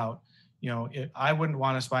talked about, I wouldn't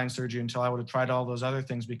want a spine surgery until I would have tried all those other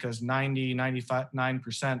things, because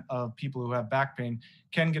 99% of people who have back pain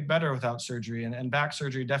can get better without surgery. And back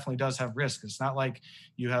surgery definitely does have risk. It's not like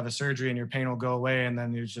you have a surgery and your pain will go away and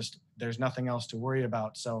then there's nothing else to worry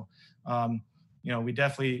about. So, we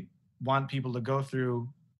definitely want people to go through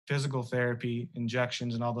physical therapy,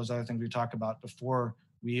 injections, and all those other things we talked about before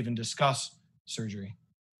we even discuss surgery.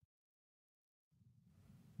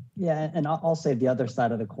 Yeah, and I'll say the other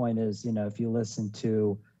side of the coin is, if you listen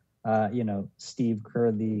to, Steve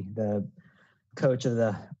Kerr, the coach of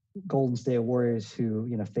the Golden State Warriors,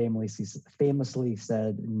 who, famously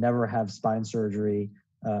said, never have spine surgery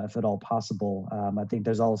if at all possible. I think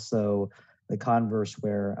there's also the converse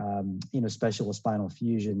where, especially with spinal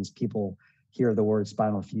fusions, people hear the word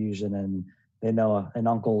spinal fusion and they know an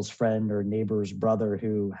uncle's friend or neighbor's brother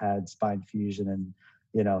who had spine fusion and,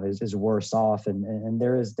 is worse off. And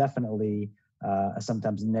there is definitely a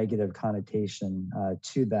sometimes negative connotation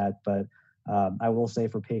to that. But I will say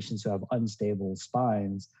for patients who have unstable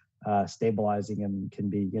spines, stabilizing them can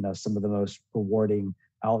be, some of the most rewarding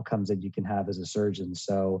outcomes that you can have as a surgeon.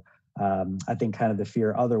 So I think kind of the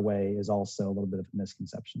fear other way is also a little bit of a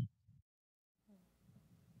misconception.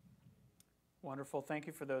 Wonderful. Thank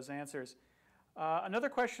you for those answers. Another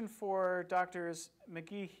question for Doctors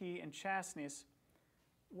McGeehee and Chasnis.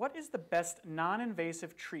 What is the best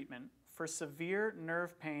non-invasive treatment for severe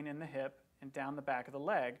nerve pain in the hip and down the back of the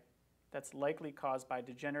leg that's likely caused by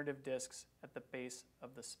degenerative discs at the base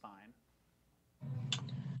of the spine?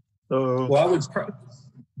 So, Well, I would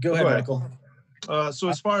go ahead, Michael. So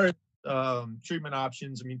as far as treatment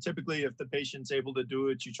options, typically if the patient's able to do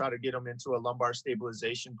it, you try to get them into a lumbar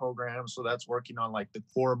stabilization program. So that's working on like the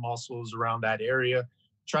core muscles around that area,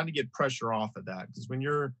 trying to get pressure off of that. Because when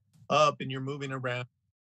you're up and you're moving around,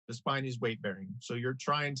 the spine is weight bearing. So you're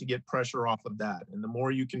trying to get pressure off of that. And the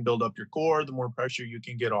more you can build up your core, the more pressure you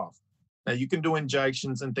can get off. Now you can do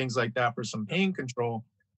injections and things like that for some pain control,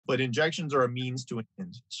 but injections are a means to an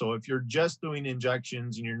end. So if you're just doing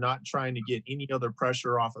injections and you're not trying to get any other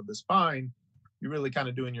pressure off of the spine, you're really kind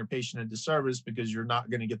of doing your patient a disservice because you're not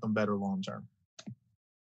going to get them better long term.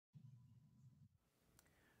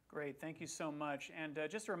 Great, thank you so much. And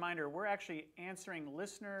just a reminder, we're actually answering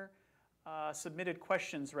listener submitted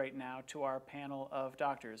questions right now to our panel of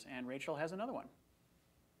doctors, and Rachel has another one.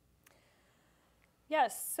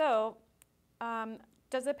 Yes, so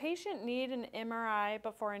does a patient need an MRI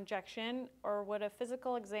before injection, or would a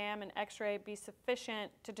physical exam and x-ray be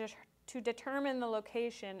sufficient to determine the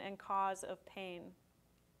location and cause of pain?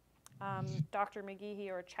 Dr.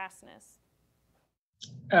 McGeehee or Chasnis?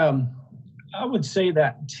 I would say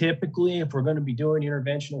that typically if we're going to be doing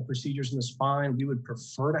interventional procedures in the spine, we would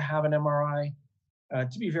prefer to have an MRI.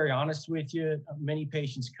 To be very honest with you, many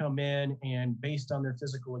patients come in and based on their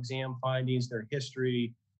physical exam findings, their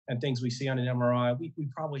history, and things we see on an MRI, we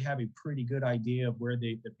probably have a pretty good idea of where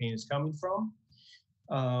the pain is coming from.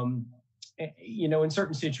 In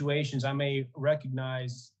certain situations, I may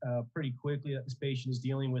recognize pretty quickly that this patient is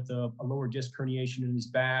dealing with a lower disc herniation in his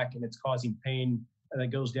back and it's causing pain that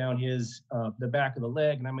goes down the back of the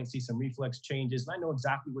leg, and I might see some reflex changes, and I know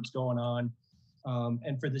exactly what's going on.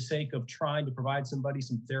 And for the sake of trying to provide somebody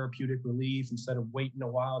some therapeutic relief, instead of waiting a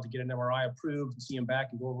while to get an MRI approved and see him back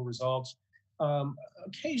and go over results,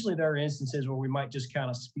 occasionally there are instances where we might just kind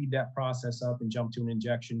of speed that process up and jump to an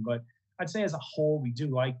injection. But I'd say as a whole, we do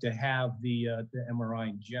like to have the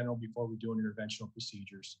MRI in general before we do an interventional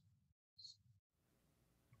procedures.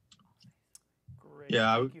 Great.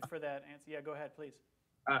 Yeah, Thank you for that answer. Yeah, go ahead, please.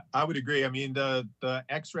 I would agree. The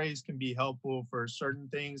x-rays can be helpful for certain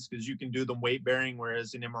things because you can do them weight bearing,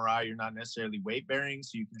 whereas in MRI, you're not necessarily weight bearing.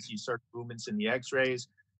 So you can see certain movements in the x-rays,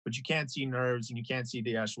 but you can't see nerves and you can't see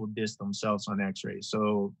the actual disc themselves on x-rays.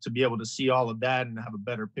 So to be able to see all of that and have a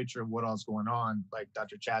better picture of what else going on, like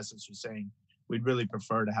Dr. Chassis was saying, we'd really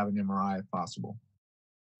prefer to have an MRI if possible.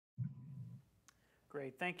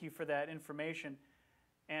 Great. Thank you for that information.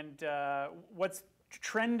 And what's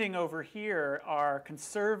trending over here are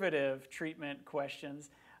conservative treatment questions.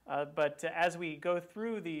 But as we go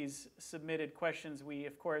through these submitted questions, we,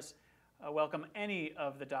 of course, welcome any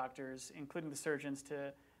of the doctors, including the surgeons,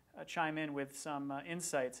 to chime in with some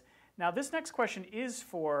insights. Now, this next question is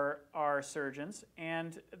for our surgeons.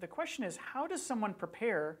 And the question is, how does someone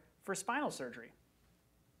prepare for spinal surgery?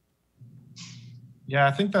 Yeah,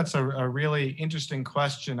 I think that's a really interesting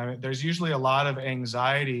question. I mean, there's usually a lot of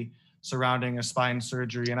anxiety surrounding a spine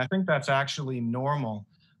surgery, and I think that's actually normal.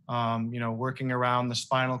 Working around the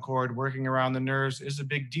spinal cord, working around the nerves is a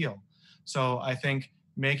big deal. So I think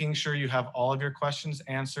making sure you have all of your questions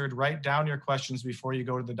answered, write down your questions before you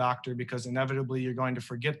go to the doctor, because inevitably you're going to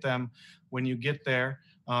forget them when you get there.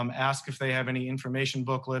 Ask if they have any information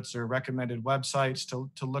booklets or recommended websites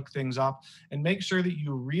to look things up, and make sure that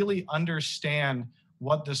you really understand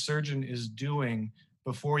what the surgeon is doing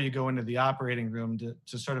before you go into the operating room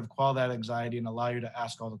to sort of quell that anxiety and allow you to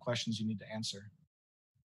ask all the questions you need to answer.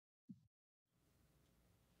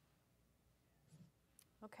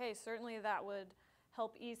 Okay, certainly that would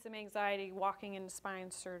help ease some anxiety walking into spine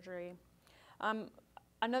surgery.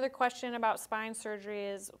 Another question about spine surgery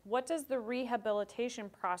is, what does the rehabilitation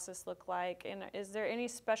process look like? And is there any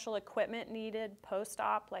special equipment needed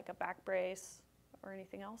post-op, like a back brace or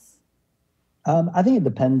anything else? I think it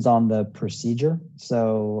depends on the procedure.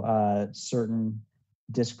 So certain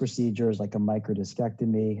disc procedures like a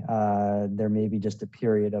microdiscectomy, there may be just a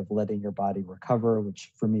period of letting your body recover,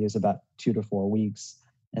 which for me is about 2 to 4 weeks,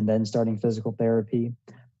 and then starting physical therapy.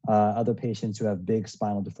 Other patients who have big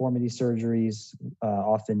spinal deformity surgeries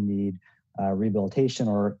often need rehabilitation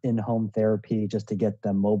or in-home therapy just to get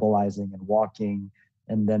them mobilizing and walking.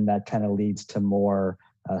 And then that kind of leads to more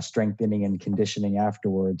strengthening and conditioning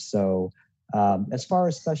afterwards. So as far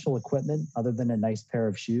as special equipment, other than a nice pair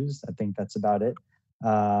of shoes, I think that's about it.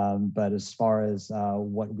 But as far as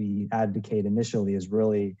what we advocate initially is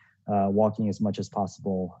really walking as much as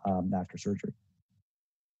possible after surgery.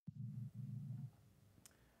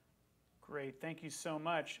 Great, thank you so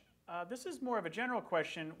much. This is more of a general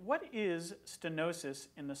question. What is stenosis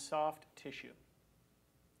in the soft tissue?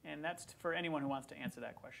 And that's for anyone who wants to answer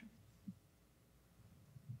that question.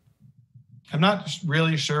 I'm not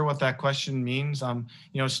really sure what that question means.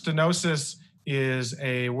 Stenosis is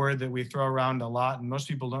a word that we throw around a lot, and most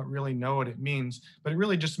people don't really know what it means, but it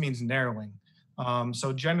really just means narrowing.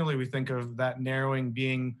 So generally we think of that narrowing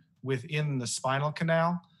being within the spinal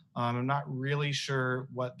canal. I'm not really sure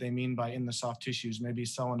what they mean by in the soft tissues. Maybe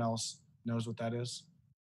someone else knows what that is.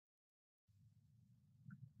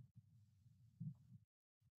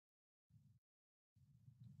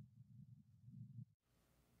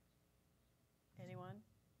 Anyone?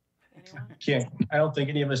 I don't think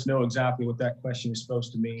any of us know exactly what that question is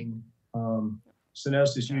supposed to mean.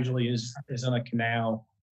 Stenosis usually is on a canal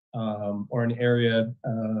or an area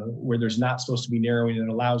where there's not supposed to be narrowing, and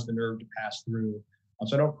it allows the nerve to pass through.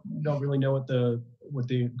 So I don't really know what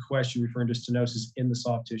the question referring to stenosis in the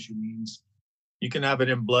soft tissue means. You can have it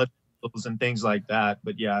in blood vessels and things like that,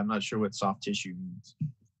 but yeah, I'm not sure what soft tissue means.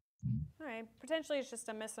 All right, potentially it's just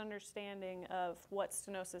a misunderstanding of what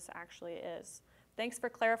stenosis actually is. Thanks for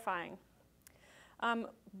clarifying.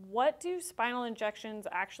 What do spinal injections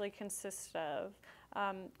actually consist of?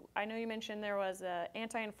 I know you mentioned there was an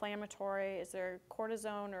anti-inflammatory. Is there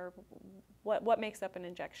cortisone, or what makes up an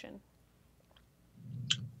injection?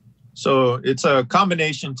 So it's a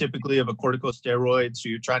combination typically of a corticosteroid. So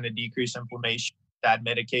you're trying to decrease inflammation, that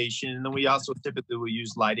medication. And then we also typically will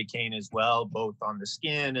use lidocaine as well, both on the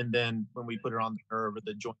skin and then when we put it on the nerve or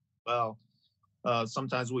the joint as well.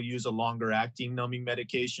 Sometimes we'll use a longer acting numbing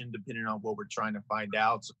medication depending on what we're trying to find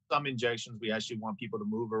out. So some injections, we actually want people to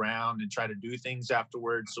move around and try to do things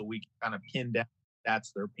afterwards so we can kind of pin down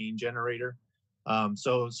that's their pain generator.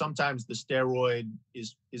 So sometimes the steroid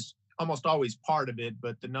is almost always part of it,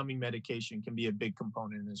 but the numbing medication can be a big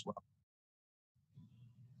component as well.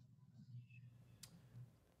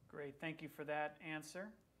 Great, thank you for that answer.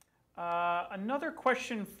 Another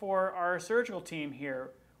question for our surgical team here.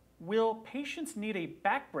 Will patients need a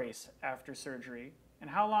back brace after surgery, and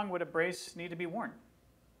how long would a brace need to be worn?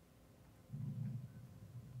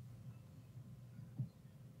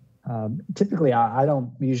 Typically, I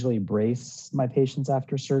don't usually brace my patients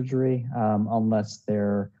after surgery unless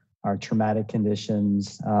there are traumatic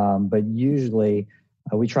conditions, but usually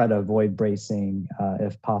we try to avoid bracing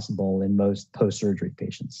if possible in most post-surgery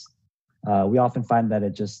patients. We often find that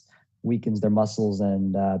it just weakens their muscles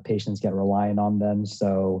and patients get reliant on them.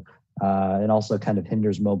 So it also kind of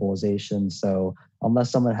hinders mobilization. So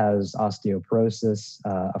unless someone has osteoporosis,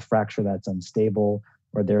 a fracture that's unstable,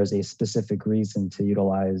 or there is a specific reason to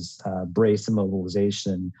utilize brace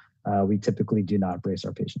immobilization, we typically do not brace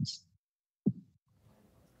our patients.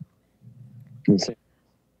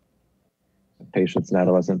 Patients and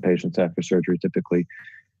adolescent patients after surgery typically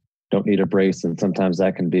don't need a brace, and sometimes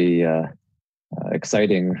that can be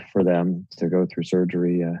exciting for them to go through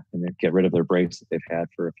surgery and get rid of their brace that they've had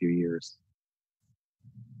for a few years.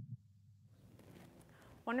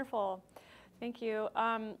 Wonderful. Thank you.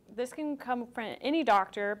 This can come from any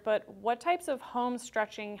doctor, but what types of home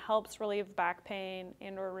stretching helps relieve back pain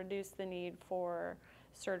and or reduce the need for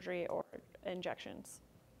surgery or injections?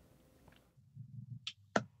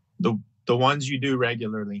 The ones you do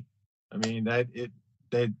regularly. I mean,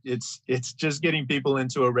 it's just getting people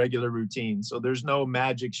into a regular routine. So there's no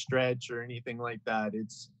magic stretch or anything like that.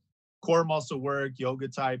 It's core muscle work, yoga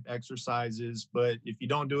type exercises, but if you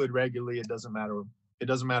don't do it regularly, it doesn't matter. It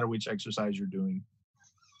doesn't matter which exercise you're doing.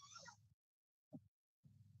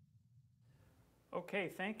 Okay,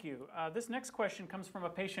 thank you. This next question comes from a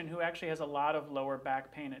patient who actually has a lot of lower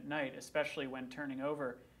back pain at night, especially when turning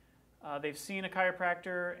over. They've seen a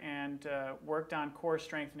chiropractor and worked on core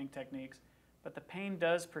strengthening techniques, but the pain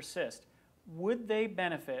does persist. Would they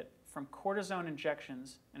benefit from cortisone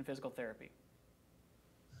injections and physical therapy?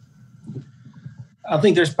 I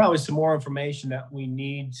think there's probably some more information that we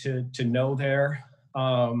need to know there.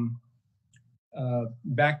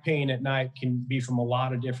 Back pain at night can be from a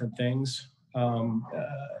lot of different things.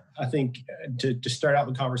 I think to start out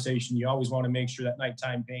the conversation, you always want to make sure that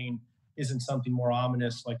nighttime pain isn't something more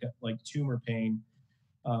ominous like tumor pain.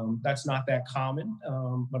 That's not that common,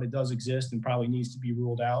 but it does exist and probably needs to be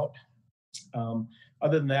ruled out.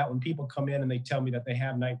 Other than that, when people come in and they tell me that they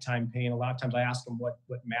have nighttime pain, a lot of times I ask them what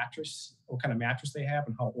kind of mattress they have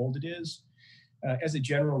and how old it is. As a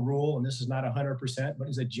general rule, and this is not 100%, but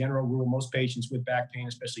as a general rule, most patients with back pain,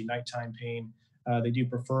 especially nighttime pain, they do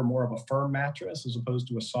prefer more of a firm mattress as opposed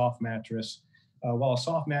to a soft mattress. While a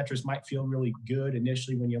soft mattress might feel really good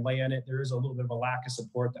initially when you lay on it, there is a little bit of a lack of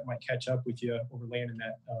support that might catch up with you over laying in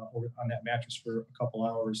that on that mattress for a couple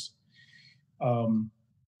hours.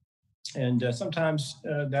 And sometimes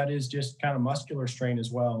that is just kind of muscular strain as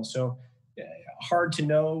well. So hard to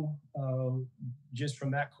know just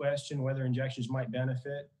from that question whether injections might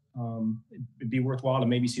benefit. It'd be worthwhile to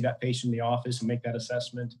maybe see that patient in the office and make that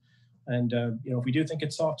assessment. And if we do think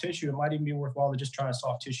it's soft tissue, it might even be worthwhile to just try a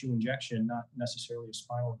soft tissue injection, not necessarily a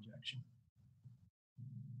spinal injection.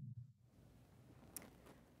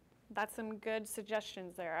 That's some good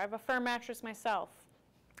suggestions there. I have a firm mattress myself.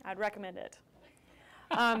 I'd recommend it.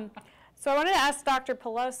 So I wanted to ask Dr.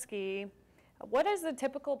 Pawlowski, what is the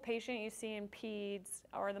typical patient you see in peds,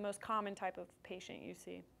 or the most common type of patient you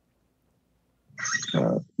see?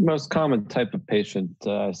 Most common type of patient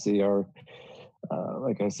I see are,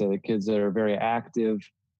 like I said, the kids that are very active.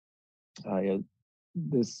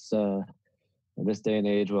 This day and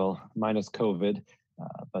age, well, minus COVID,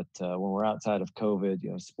 but when we're outside of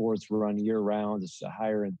COVID, sports run year round. It's a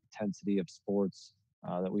higher intensity of sports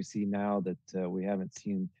that we see now that we haven't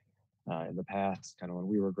seen in the past, kind of when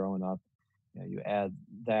we were growing up. You add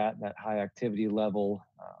that high activity level,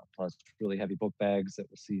 plus really heavy book bags that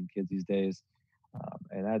we'll see in kids these days.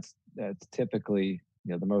 And that's typically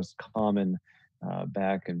the most common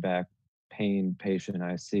back pain patient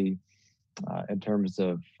I see. In terms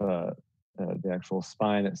of the actual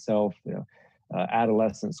spine itself,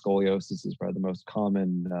 adolescent scoliosis is probably the most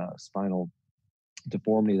common spinal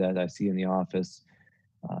deformity that I see in the office,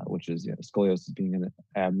 which is scoliosis being an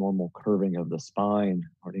abnormal curving of the spine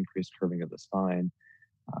or an increased curving of the spine.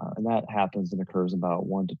 And that happens and occurs about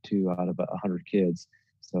 1 to 2 out of 100 kids.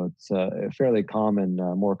 So it's fairly common,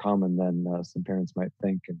 more common than some parents might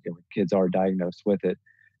think. And when kids are diagnosed with it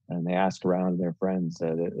and they ask around their friends,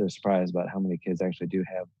 they're surprised about how many kids actually do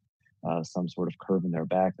have some sort of curve in their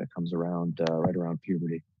back that comes around right around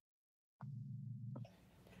puberty.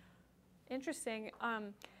 Interesting.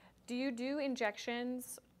 Do you do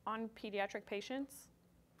injections on pediatric patients?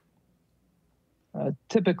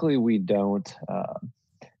 Typically, we don't.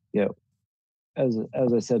 As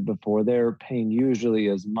I said before, their pain usually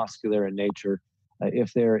is muscular in nature.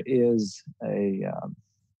 If there is a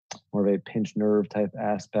more of a pinched nerve type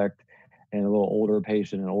aspect and a little older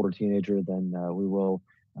patient, an older teenager, then we will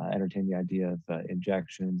entertain the idea of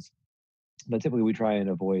injections. But typically, we try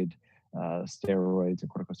and avoid steroids and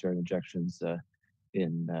corticosteroid injections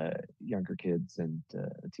in younger kids and the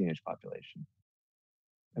teenage population.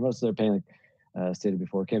 And most of their pain, like stated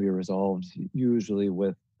before, can be resolved usually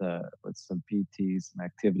with some PTs, some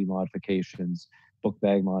activity modifications, book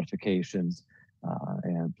bag modifications,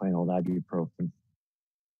 and plain old ibuprofen.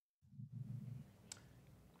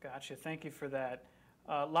 Gotcha. Thank you for that.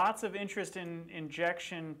 Lots of interest in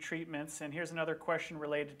injection treatments, and here's another question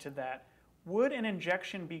related to that. Would an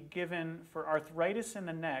injection be given for arthritis in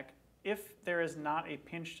the neck if there is not a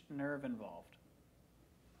pinched nerve involved?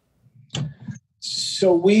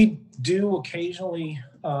 So we do occasionally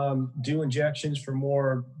do injections for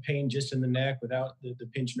more pain just in the neck without the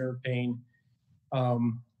pinched nerve pain.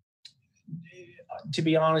 To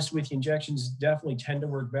be honest with you, injections definitely tend to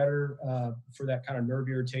work better for that kind of nerve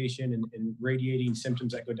irritation and radiating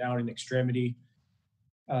symptoms that go down in extremity.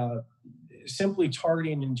 Simply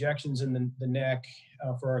targeting injections in the neck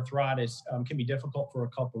for arthritis can be difficult for a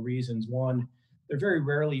couple of reasons. One, there very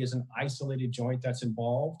rarely is an isolated joint that's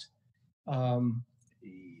involved.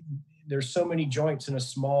 There's so many joints in a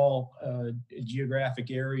small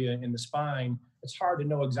geographic area in the spine, it's hard to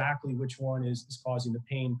know exactly which one is causing the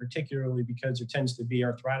pain, particularly because there tends to be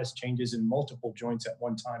arthritis changes in multiple joints at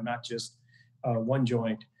one time, not just one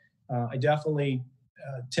joint. I definitely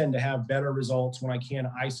tend to have better results when I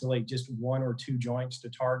can isolate just one or two joints to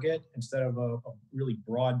target instead of a really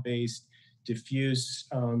broad-based, diffuse,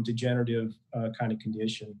 degenerative kind of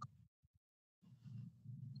condition.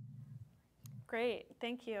 Great,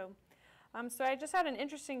 thank you. So I just had an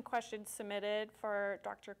interesting question submitted for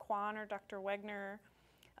Dr. Kwan or Dr. Wegner.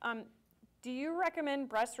 Do you recommend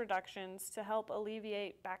breast reductions to help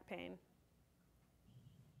alleviate back pain?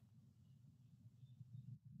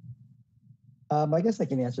 I guess I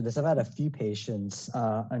can answer this. I've had a few patients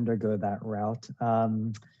undergo that route.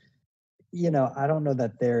 You know, I don't know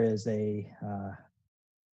that there is a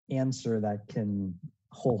answer that can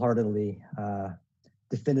wholeheartedly,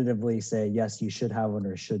 definitively say, yes, you should have one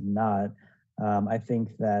or should not. I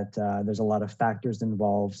think that there's a lot of factors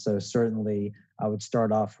involved. So certainly I would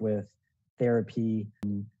start off with therapy,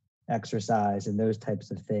 and exercise, and those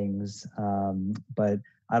types of things. But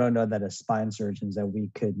I don't know that as spine surgeons that we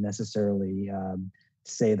could necessarily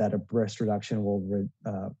say that a breast reduction will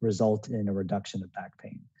result in a reduction of back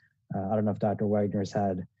pain. I don't know if Dr. Wagner's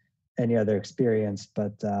had any other experience,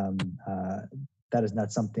 but that is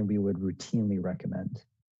not something we would routinely recommend.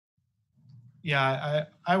 Yeah,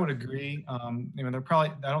 I would agree. You know,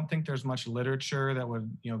 I don't think there's much literature that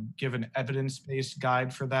would, you know, give an evidence-based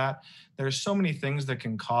guide for that. There's so many things that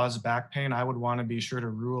can cause back pain. I would want to be sure to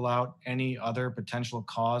rule out any other potential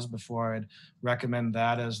cause before I'd recommend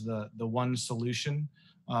that as the one solution.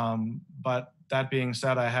 But that being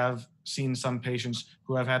said, I have seen some patients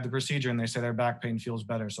who have had the procedure and they say their back pain feels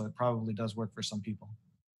better. So it probably does work for some people.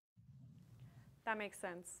 That makes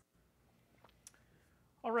sense.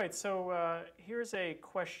 All right, so here's a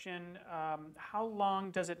question. How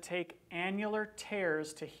long does it take annular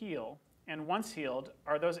tears to heal? And once healed,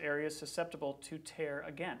 are those areas susceptible to tear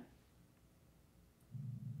again?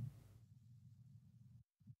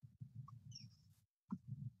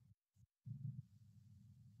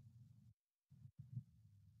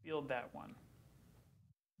 Field that one.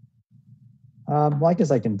 Well, I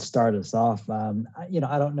guess I can start us off. You know,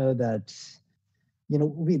 I don't know that, you know,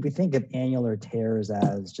 we think of annular tears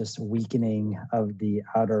as just weakening of the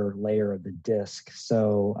outer layer of the disc.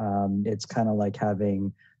 So it's kind of like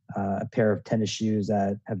having a pair of tennis shoes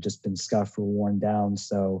that have just been scuffed or worn down.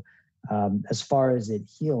 So as far as it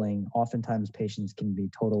healing, oftentimes patients can be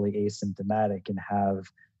totally asymptomatic and have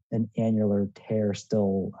an annular tear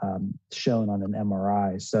still shown on an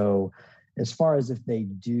MRI. So as far as if they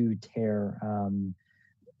do tear,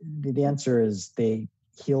 the answer is they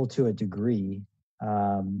heal to a degree.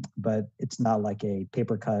 But it's not like a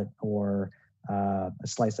paper cut or a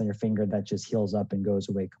slice on your finger that just heals up and goes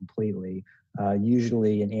away completely.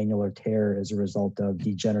 Usually an annular tear is a result of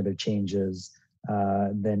degenerative changes.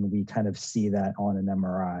 Then we kind of see that on an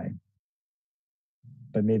MRI.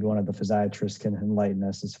 But maybe one of the physiatrists can enlighten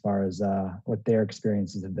us as far as what their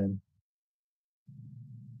experiences have been.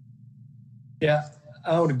 Yeah,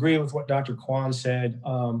 I would agree with what Dr. Kwan said.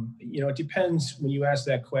 You know, it depends when you ask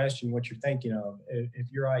that question, what you're thinking of.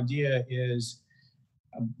 If your idea is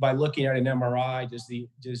by looking at an MRI, does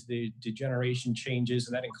the degeneration changes,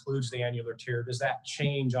 and that includes the annular tear, does that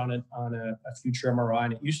change on a future MRI?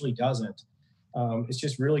 And it usually doesn't. It's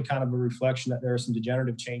just really kind of a reflection that there are some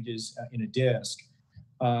degenerative changes in a disc.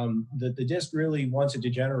 The disc really, once it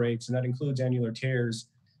degenerates, and that includes annular tears,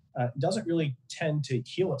 doesn't really tend to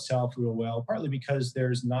heal itself real well, partly because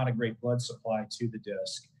there's not a great blood supply to the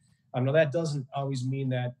disc. Now, that doesn't always mean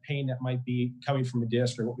that pain that might be coming from a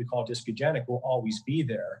disc or what we call discogenic will always be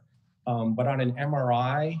there. But on an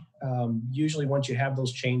MRI, usually once you have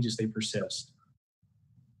those changes, they persist.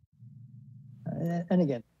 And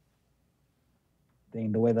again,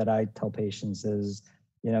 the way that I tell patients is,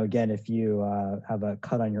 you know, again, if you have a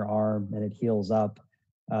cut on your arm and it heals up,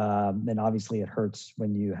 then obviously it hurts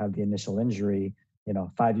when you have the initial injury. You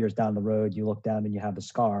know, 5 years down the road, you look down and you have a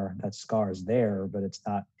scar. That scar is there, but it's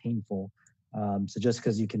not painful. So just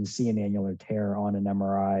because you can see an annular tear on an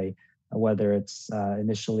MRI, whether it's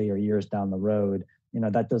initially or years down the road, you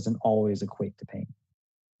know, that doesn't always equate to pain.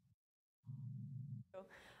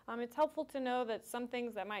 It's helpful to know that some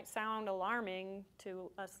things that might sound alarming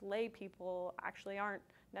to us lay people actually aren't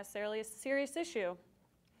necessarily a serious issue.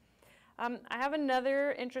 I have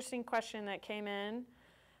another interesting question that came in.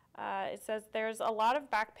 It says, there's a lot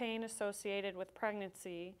of back pain associated with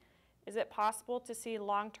pregnancy. Is it possible to see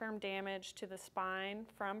long-term damage to the spine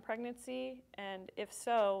from pregnancy? And if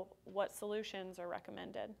so, what solutions are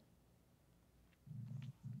recommended?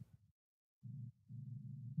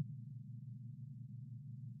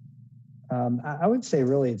 I would say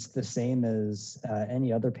really it's the same as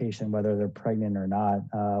any other patient, whether they're pregnant or not.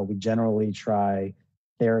 We generally try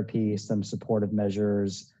therapy, some supportive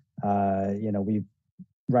measures. We've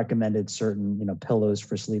recommended certain, pillows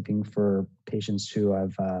for sleeping for patients who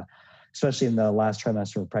have, especially in the last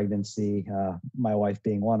trimester of pregnancy, my wife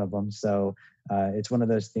being one of them. So it's one of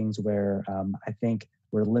those things where I think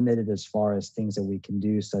we're limited as far as things that we can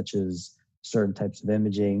do, such as certain types of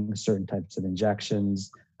imaging, certain types of injections.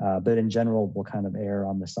 But in general, we'll kind of err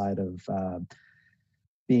on the side of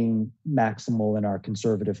being maximal in our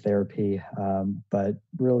conservative therapy. But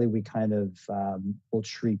really, we kind of will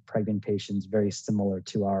treat pregnant patients very similar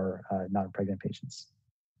to our non-pregnant patients.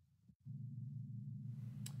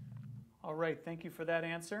 All right, thank you for that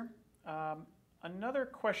answer. Another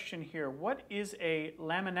question here. What is a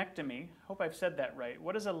laminectomy? Hope I've said that right.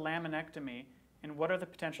 What is a laminectomy, and what are the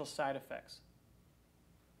potential side effects?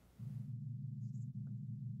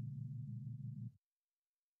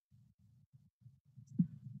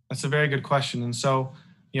 That's a very good question. And so,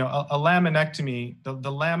 a laminectomy,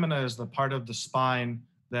 the lamina is the part of the spine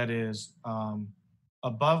that is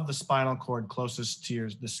above the spinal cord closest to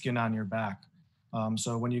the skin on your back.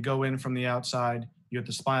 So when you go in from the outside, you have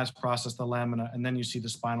the spinous process, the lamina, and then you see the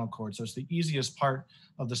spinal cord. So it's the easiest part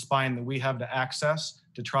of the spine that we have to access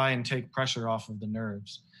to try and take pressure off of the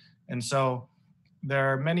nerves. And so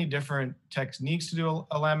there are many different techniques to do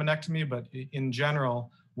a laminectomy, but in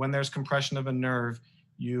general, when there's compression of a nerve,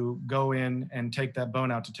 you go in and take that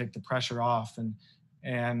bone out to take the pressure off.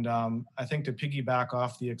 And I think to piggyback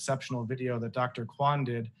off the exceptional video that Dr. Kwan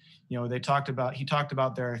did, he talked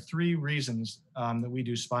about there are 3 reasons that we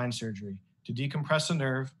do spine surgery: to decompress a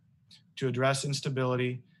nerve, to address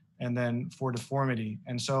instability, and then for deformity.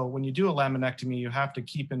 And so when you do a laminectomy, you have to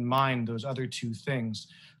keep in mind those other 2 things.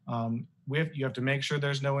 You have to make sure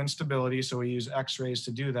there's no instability, so we use x-rays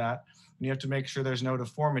to do that. And you have to make sure there's no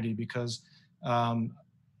deformity, because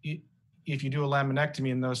if you do a laminectomy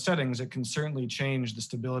in those settings, it can certainly change the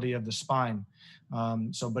stability of the spine.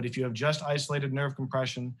 But if you have just isolated nerve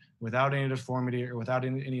compression without any deformity or without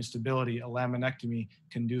any instability, a laminectomy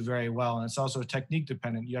can do very well. And it's also technique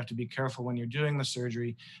dependent. You have to be careful when you're doing the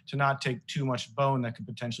surgery to not take too much bone that could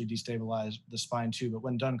potentially destabilize the spine too. But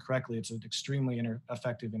when done correctly, it's an extremely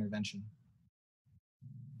effective intervention.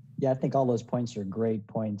 Yeah, I think all those points are great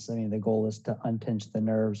points. I mean, the goal is to unpinch the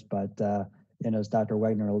nerves, but as Dr.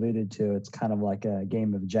 Wegner alluded to, it's kind of like a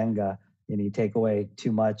game of Jenga. You take away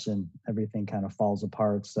too much and everything kind of falls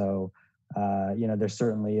apart. So, there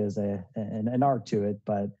certainly is an art to it,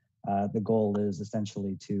 but the goal is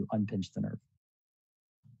essentially to unpinch the nerve.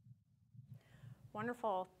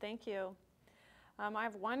 Wonderful, thank you. I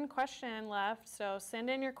have one question left, so send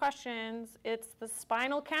in your questions. It's the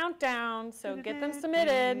spinal countdown, so get them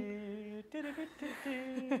submitted.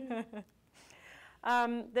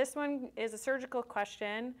 This one is a surgical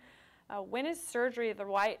question. When is surgery the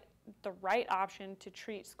right option to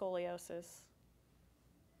treat scoliosis?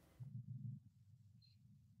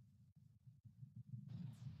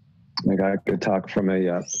 I could talk from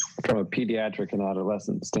a pediatric and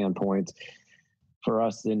adolescent standpoint. For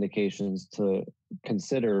us, the indications to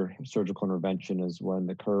consider surgical intervention is when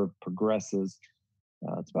the curve progresses.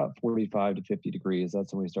 It's about 45 to 50 degrees.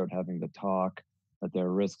 That's when we start having the talk that there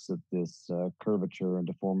are risks that this curvature and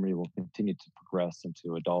deformity will continue to progress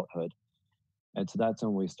into adulthood. And so that's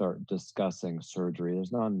when we start discussing surgery.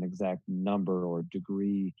 There's not an exact number or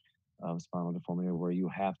degree of spinal deformity where you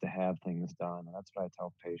have to have things done. And that's what I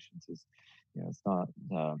tell patients is, it's not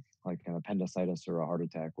like an appendicitis or a heart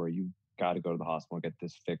attack where you got to go to the hospital and get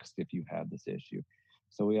this fixed if you have this issue.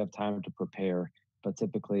 So we have time to prepare, but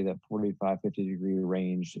typically that 45, 50 degree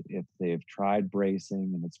range, if they've tried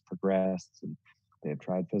bracing and it's progressed, and they've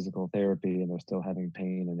tried physical therapy and they're still having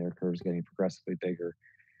pain and their curve's getting progressively bigger,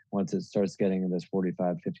 once it starts getting in this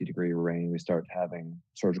 45, 50 degree range, we start having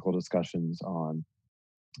surgical discussions on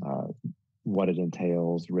what it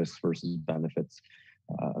entails, risks versus benefits,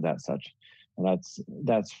 that such. And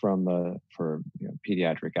that's for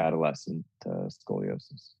pediatric adolescent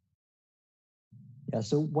scoliosis. Yeah,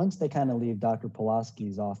 so once they kind of leave Dr.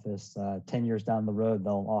 Pulaski's office, 10 years down the road,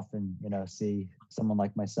 they'll often, see someone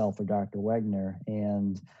like myself or Dr. Wegner.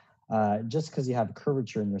 And just because you have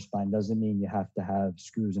curvature in your spine doesn't mean you have to have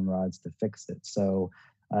screws and rods to fix it. So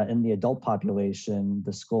in the adult population,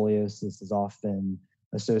 the scoliosis is often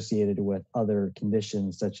associated with other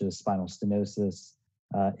conditions such as spinal stenosis,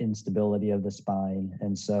 instability of the spine.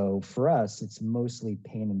 And so for us, it's mostly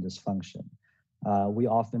pain and dysfunction. We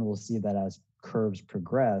often will see that as curves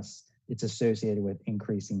progress, it's associated with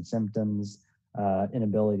increasing symptoms,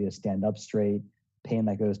 inability to stand up straight, pain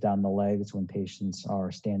that goes down the legs when patients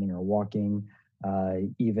are standing or walking,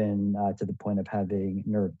 even to the point of having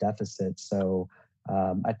nerve deficits. So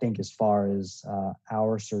I think as far as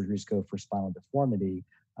our surgeries go for spinal deformity,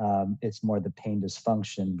 it's more the pain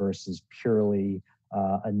dysfunction versus purely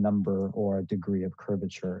a number or a degree of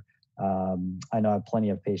curvature. I know I have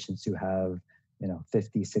plenty of patients who have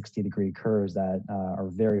 50, 60-degree curves that are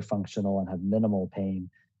very functional and have minimal pain.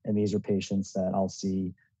 And these are patients that I'll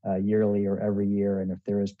see yearly or every year. And if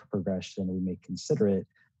there is progression, we may consider it.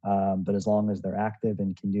 But as long as they're active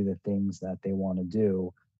and can do the things that they want to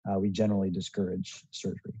do, we generally discourage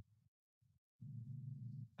surgery.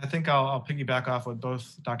 I think I'll piggyback off what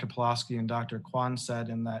both Dr. Pulaski and Dr. Kwan said,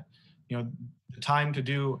 in that, the time to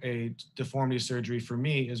do a deformity surgery for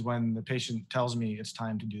me is when the patient tells me it's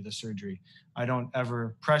time to do the surgery. I don't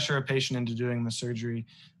ever pressure a patient into doing the surgery.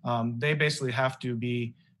 They basically have to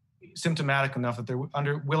be symptomatic enough that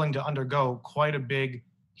they're willing to undergo quite a big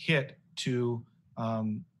hit to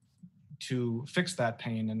fix that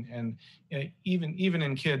pain. And even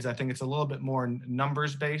in kids, I think it's a little bit more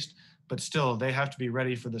numbers based, but still they have to be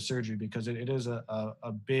ready for the surgery because it is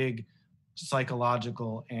a big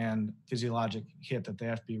psychological and physiologic hit that they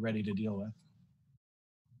have to be ready to deal with.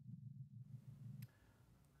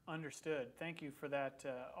 Understood. Thank you for that,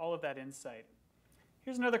 all of that insight.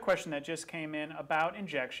 Here's another question that just came in about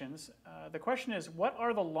injections. The question is, what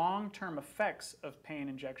are the long-term effects of pain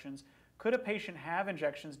injections? Could a patient have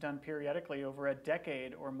injections done periodically over a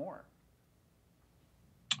decade or more?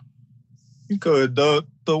 You could. The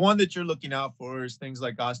one that you're looking out for is things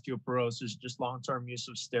like osteoporosis, just long-term use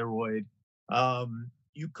of steroid.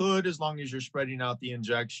 You could, as long as you're spreading out the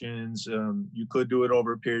injections, you could do it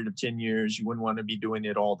over a period of 10 years. You wouldn't want to be doing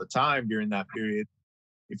it all the time during that period.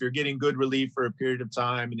 If you're getting good relief for a period of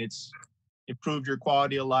time and it's improved your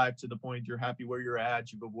quality of life to the point you're happy where you're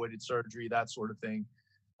at, you've avoided surgery, that sort of thing.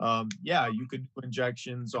 Yeah, you could do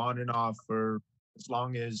injections on and off for as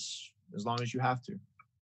long as you have to.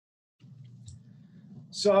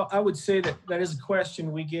 So I would say that is a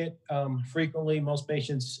question we get frequently. Most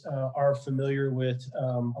patients are familiar with,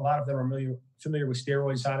 a lot of them are familiar with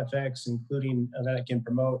steroid side effects, including that it can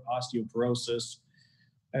promote osteoporosis.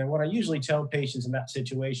 And what I usually tell patients in that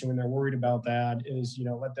situation when they're worried about that is,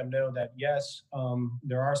 let them know that yes,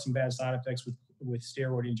 there are some bad side effects with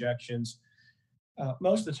steroid injections.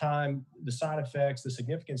 Most of the time, the side effects, the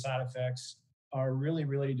significant side effects, are really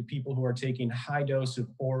related to people who are taking high dose of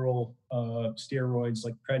oral steroids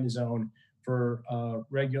like prednisone for on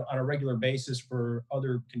a regular basis for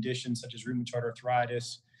other conditions such as rheumatoid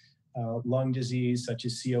arthritis, lung disease such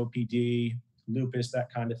as COPD, lupus, that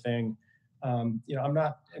kind of thing. I'm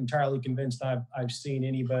not entirely convinced I've seen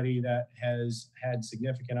anybody that has had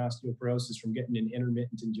significant osteoporosis from getting an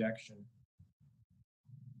intermittent injection.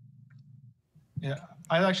 Yeah,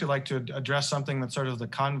 I'd actually like to address something that's sort of the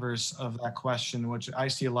converse of that question, which I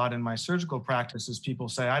see a lot in my surgical practice, is people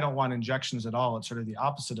say, I don't want injections at all. It's sort of the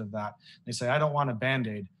opposite of that. They say, I don't want a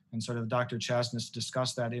Band-Aid. And sort of Dr. Chasness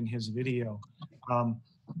discussed that in his video.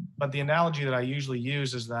 But the analogy that I usually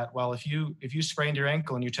use is that, well, if you sprained your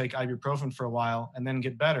ankle and you take ibuprofen for a while and then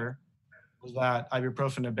get better, was that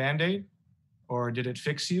ibuprofen a Band-Aid? Or did it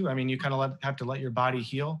fix you? I mean, you kind of have to let your body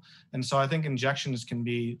heal. And so I think injections can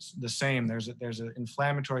be the same. There's an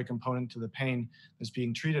inflammatory component to the pain that's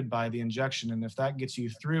being treated by the injection. And if that gets you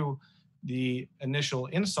through the initial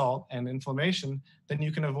insult and inflammation, then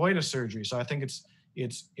you can avoid a surgery. So I think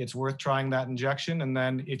it's worth trying that injection. And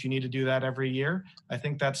then if you need to do that every year, I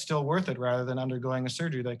think that's still worth it rather than undergoing a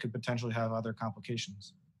surgery that could potentially have other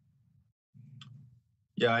complications.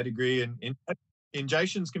 Yeah, I'd agree. And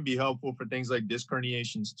injections can be helpful for things like disc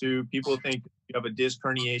herniations too. People think if you have a disc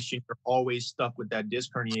herniation, you're always stuck with that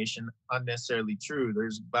disc herniation. Not necessarily true.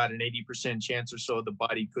 There's about an 80% chance or so the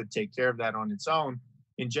body could take care of that on its own.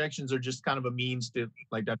 Injections are just kind of a means to,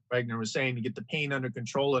 like Dr. Wegner was saying, to get the pain under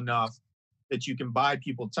control enough that you can buy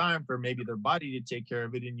people time for maybe their body to take care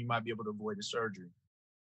of it, and you might be able to avoid a surgery.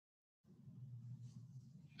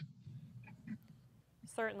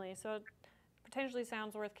 Certainly. So it potentially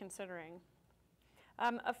sounds worth considering.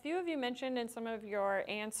 A few of you mentioned in some of your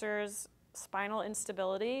answers spinal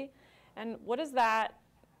instability. And what does that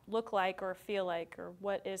look like or feel like, or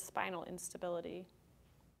what is spinal instability?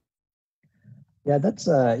 Yeah, that's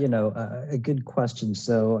a good question.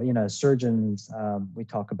 So, surgeons, we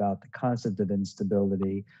talk about the concept of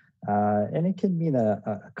instability, and it can mean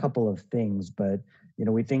a couple of things. But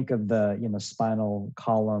we think of the spinal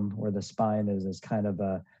column or the spine as kind of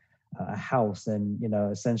a house, and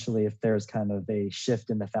essentially, if there's kind of a shift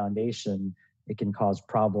in the foundation, it can cause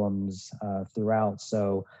problems throughout.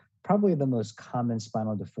 So, probably the most common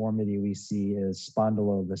spinal deformity we see is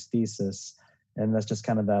spondylolisthesis. And that's just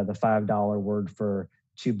kind of the $5 word for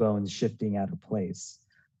two bones shifting out of place.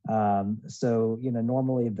 So,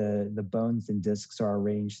 normally the bones and discs are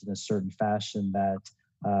arranged in a certain fashion that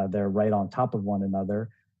they're right on top of one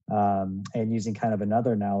another. And using kind of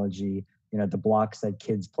another analogy, the blocks that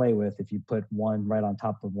kids play with, if you put one right on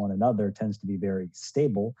top of one another, it tends to be very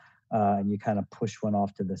stable. And you kind of push one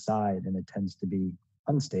off to the side and it tends to be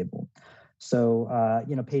unstable. So,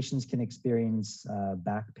 patients can experience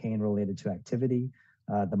back pain related to activity.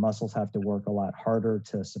 The muscles have to work a lot harder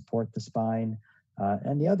to support the spine.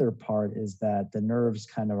 And the other part is that the nerves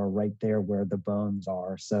kind of are right there where the bones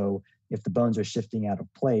are. So if the bones are shifting out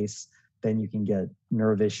of place, then you can get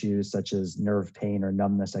nerve issues such as nerve pain or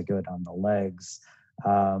numbness that go down the legs.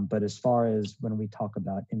 But as far as when we talk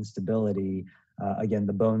about instability, again,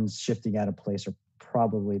 the bones shifting out of place are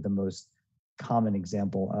probably the most common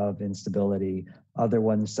example of instability. Other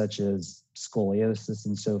ones such as scoliosis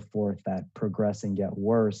and so forth that progress and get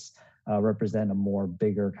worse represent a more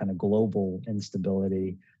bigger kind of global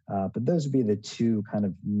instability. But those would be the two kind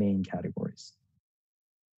of main categories.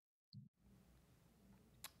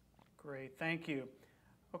 Great, thank you.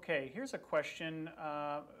 Okay, here's a question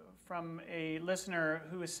from a listener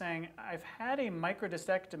who is saying, I've had a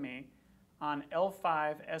microdiscectomy on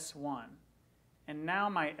L5-S1. And now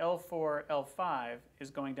my L4, L5 is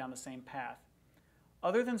going down the same path.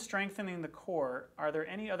 Other than strengthening the core, are there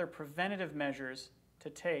any other preventative measures to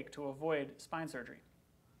take to avoid spine surgery?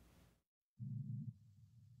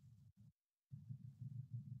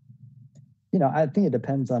 I think it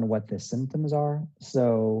depends on what the symptoms are.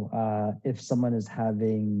 So if someone is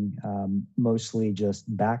having mostly just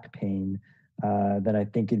back pain, then I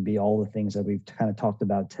think it'd be all the things that we've kind of talked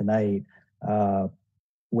about tonight.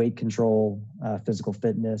 Weight control, physical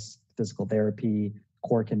fitness, physical therapy,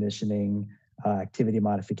 core conditioning, activity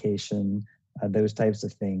modification, those types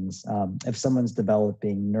of things. If someone's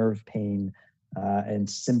developing nerve pain and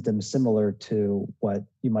symptoms similar to what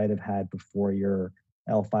you might have had before your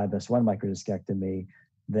L5-S1 microdiscectomy,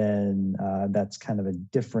 then that's kind of a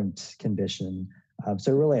different condition.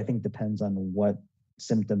 So really, I think depends on what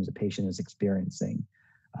symptoms a patient is experiencing.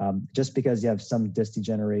 Just because you have some disc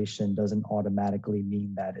degeneration doesn't automatically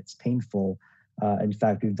mean that it's painful. In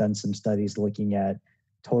fact, we've done some studies looking at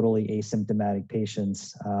totally asymptomatic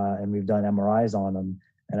patients, and we've done MRIs on them,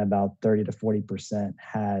 and about 30 to 40%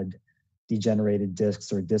 had degenerated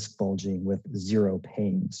discs or disc bulging with zero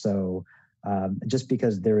pain. So just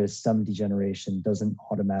because there is some degeneration doesn't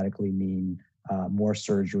automatically mean more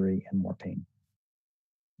surgery and more pain.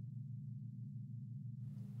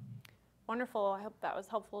 Wonderful. I hope that was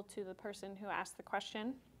helpful to the person who asked the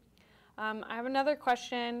question. I have another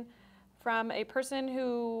question from a person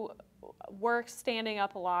who works standing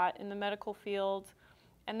up a lot in the medical field,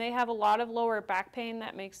 and they have a lot of lower back pain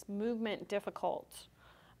that makes movement difficult.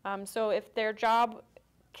 So if their job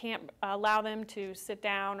can't allow them to sit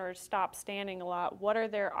down or stop standing a lot, what are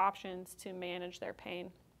their options to manage their pain?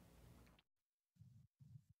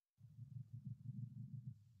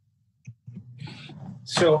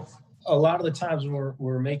 So a lot of the times when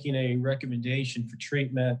we're making a recommendation for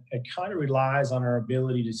treatment, it kind of relies on our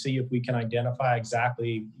ability to see if we can identify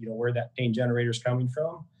exactly, where that pain generator is coming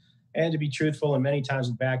from. And to be truthful, and many times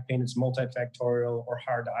with back pain, it's multifactorial or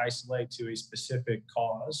hard to isolate to a specific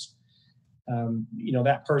cause.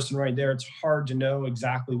 That person right there, it's hard to know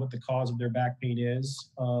exactly what the cause of their back pain is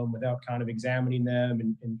without kind of examining them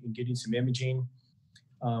and getting some imaging.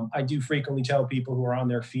 I do frequently tell people who are on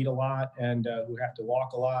their feet a lot and who have to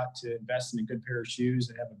walk a lot to invest in a good pair of shoes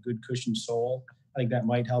that have a good cushioned sole. I think that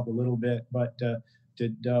might help a little bit, but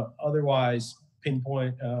to otherwise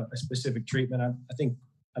pinpoint a specific treatment, I think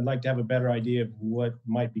I'd like to have a better idea of what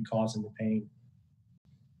might be causing the pain.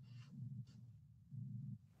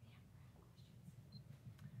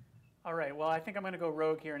 All right, well, I think I'm going to go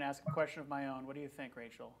rogue here and ask a question of my own. What do you think,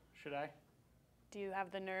 Rachel? Should I? Do you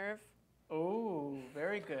have the nerve? Oh,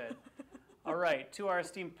 very good. All right, to our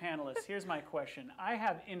esteemed panelists, here's my question. I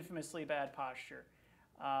have infamously bad posture.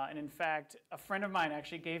 And in fact, a friend of mine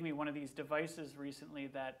actually gave me one of these devices recently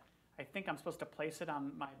that I think I'm supposed to place it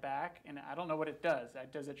on my back, and I don't know what it does. I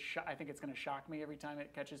think it's going to shock me every time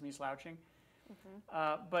it catches me slouching.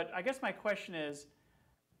 But I guess my question is,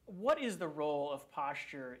 what is the role of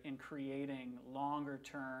posture in creating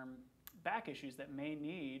longer-term back issues that may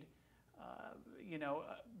need,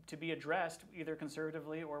 to be addressed either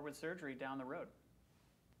conservatively or with surgery down the road?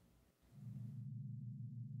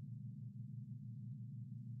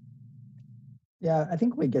 Yeah, I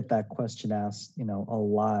think we get that question asked, a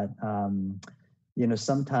lot.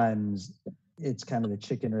 Sometimes it's kind of the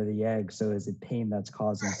chicken or the egg. So is it pain that's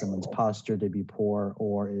causing someone's posture to be poor,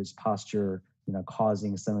 or is posture,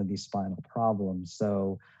 causing some of these spinal problems?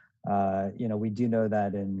 So, we do know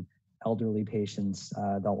that in elderly patients,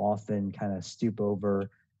 they'll often kind of stoop over.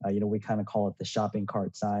 We kind of call it the shopping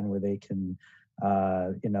cart sign, where they can,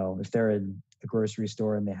 if they're in a grocery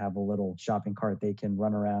store and they have a little shopping cart, they can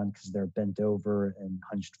run around because they're bent over and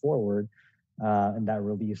hunched forward, and that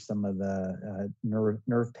relieves some of the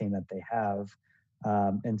nerve pain that they have.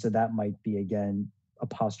 And so that might be, again, a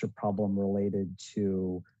posture problem related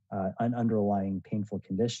to an underlying painful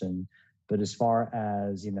condition. But as far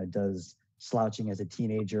as, does slouching as a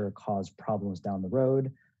teenager cause problems down the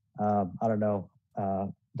road? I don't know,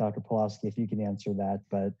 Dr. Pulaski, if you can answer that,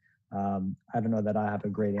 but I don't know that I have a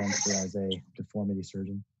great answer as a deformity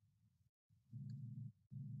surgeon.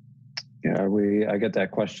 Yeah, I get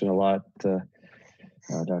that question a lot,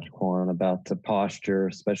 Dr. Kwan, about the posture,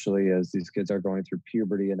 especially as these kids are going through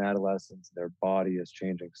puberty and adolescence. Their body is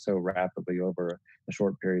changing so rapidly over a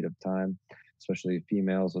short period of time, especially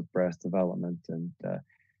females with breast development.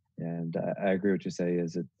 And I agree with what you say.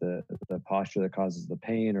 Is it the posture that causes the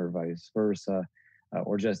pain, or vice versa?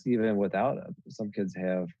 Or just even without, some kids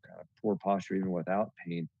have kind of poor posture even without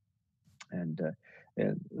pain. And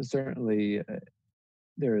certainly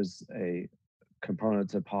there is a component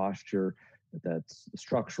to posture that's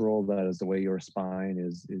structural, that is the way your spine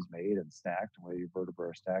is made and stacked, the way your vertebrae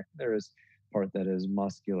are stacked. There is part that is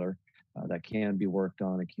muscular that can be worked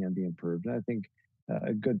on, it can be improved. And I think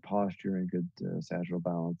a good posture and good sagittal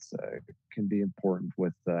balance can be important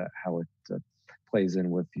with how it plays in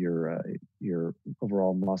with your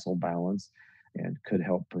overall muscle balance, and could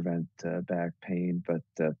help prevent back pain. But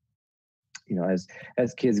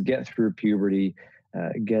as kids get through puberty,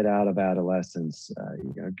 get out of adolescence,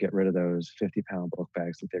 get rid of those 50-pound book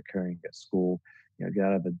bags that they're carrying at school. Get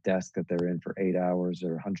out of the desk that they're in for 8 hours,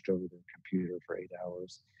 or hunched over their computer for 8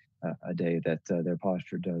 hours a day. That their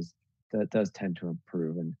posture does tend to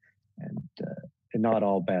improve, and not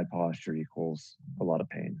all bad posture equals a lot of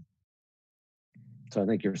pain. So I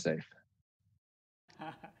think you're safe.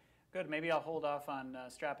 Good. Maybe I'll hold off on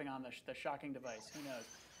strapping on the shocking device. Who knows?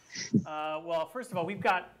 Well, first of all,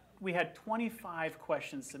 we had 25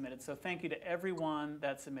 questions submitted, so thank you to everyone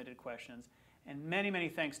that submitted questions, and many, many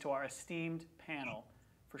thanks to our esteemed panel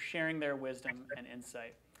for sharing their wisdom and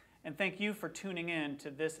insight. And thank you for tuning in to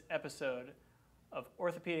this episode of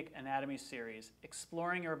Orthopedic Anatomy Series,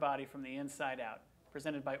 Exploring Your Body from the Inside Out,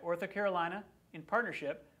 presented by OrthoCarolina in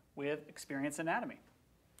partnership with Experience Anatomy.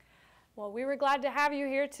 Well, we were glad to have you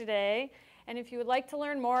here today. And if you would like to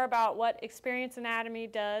learn more about what Experience Anatomy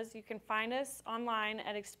does, you can find us online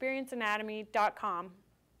at experienceanatomy.com.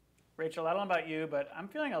 Rachel, I don't know about you, but I'm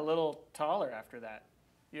feeling a little taller after that.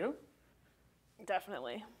 You?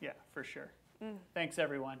 Definitely. Yeah, for sure. Thanks,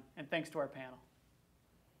 everyone, and thanks to our panel.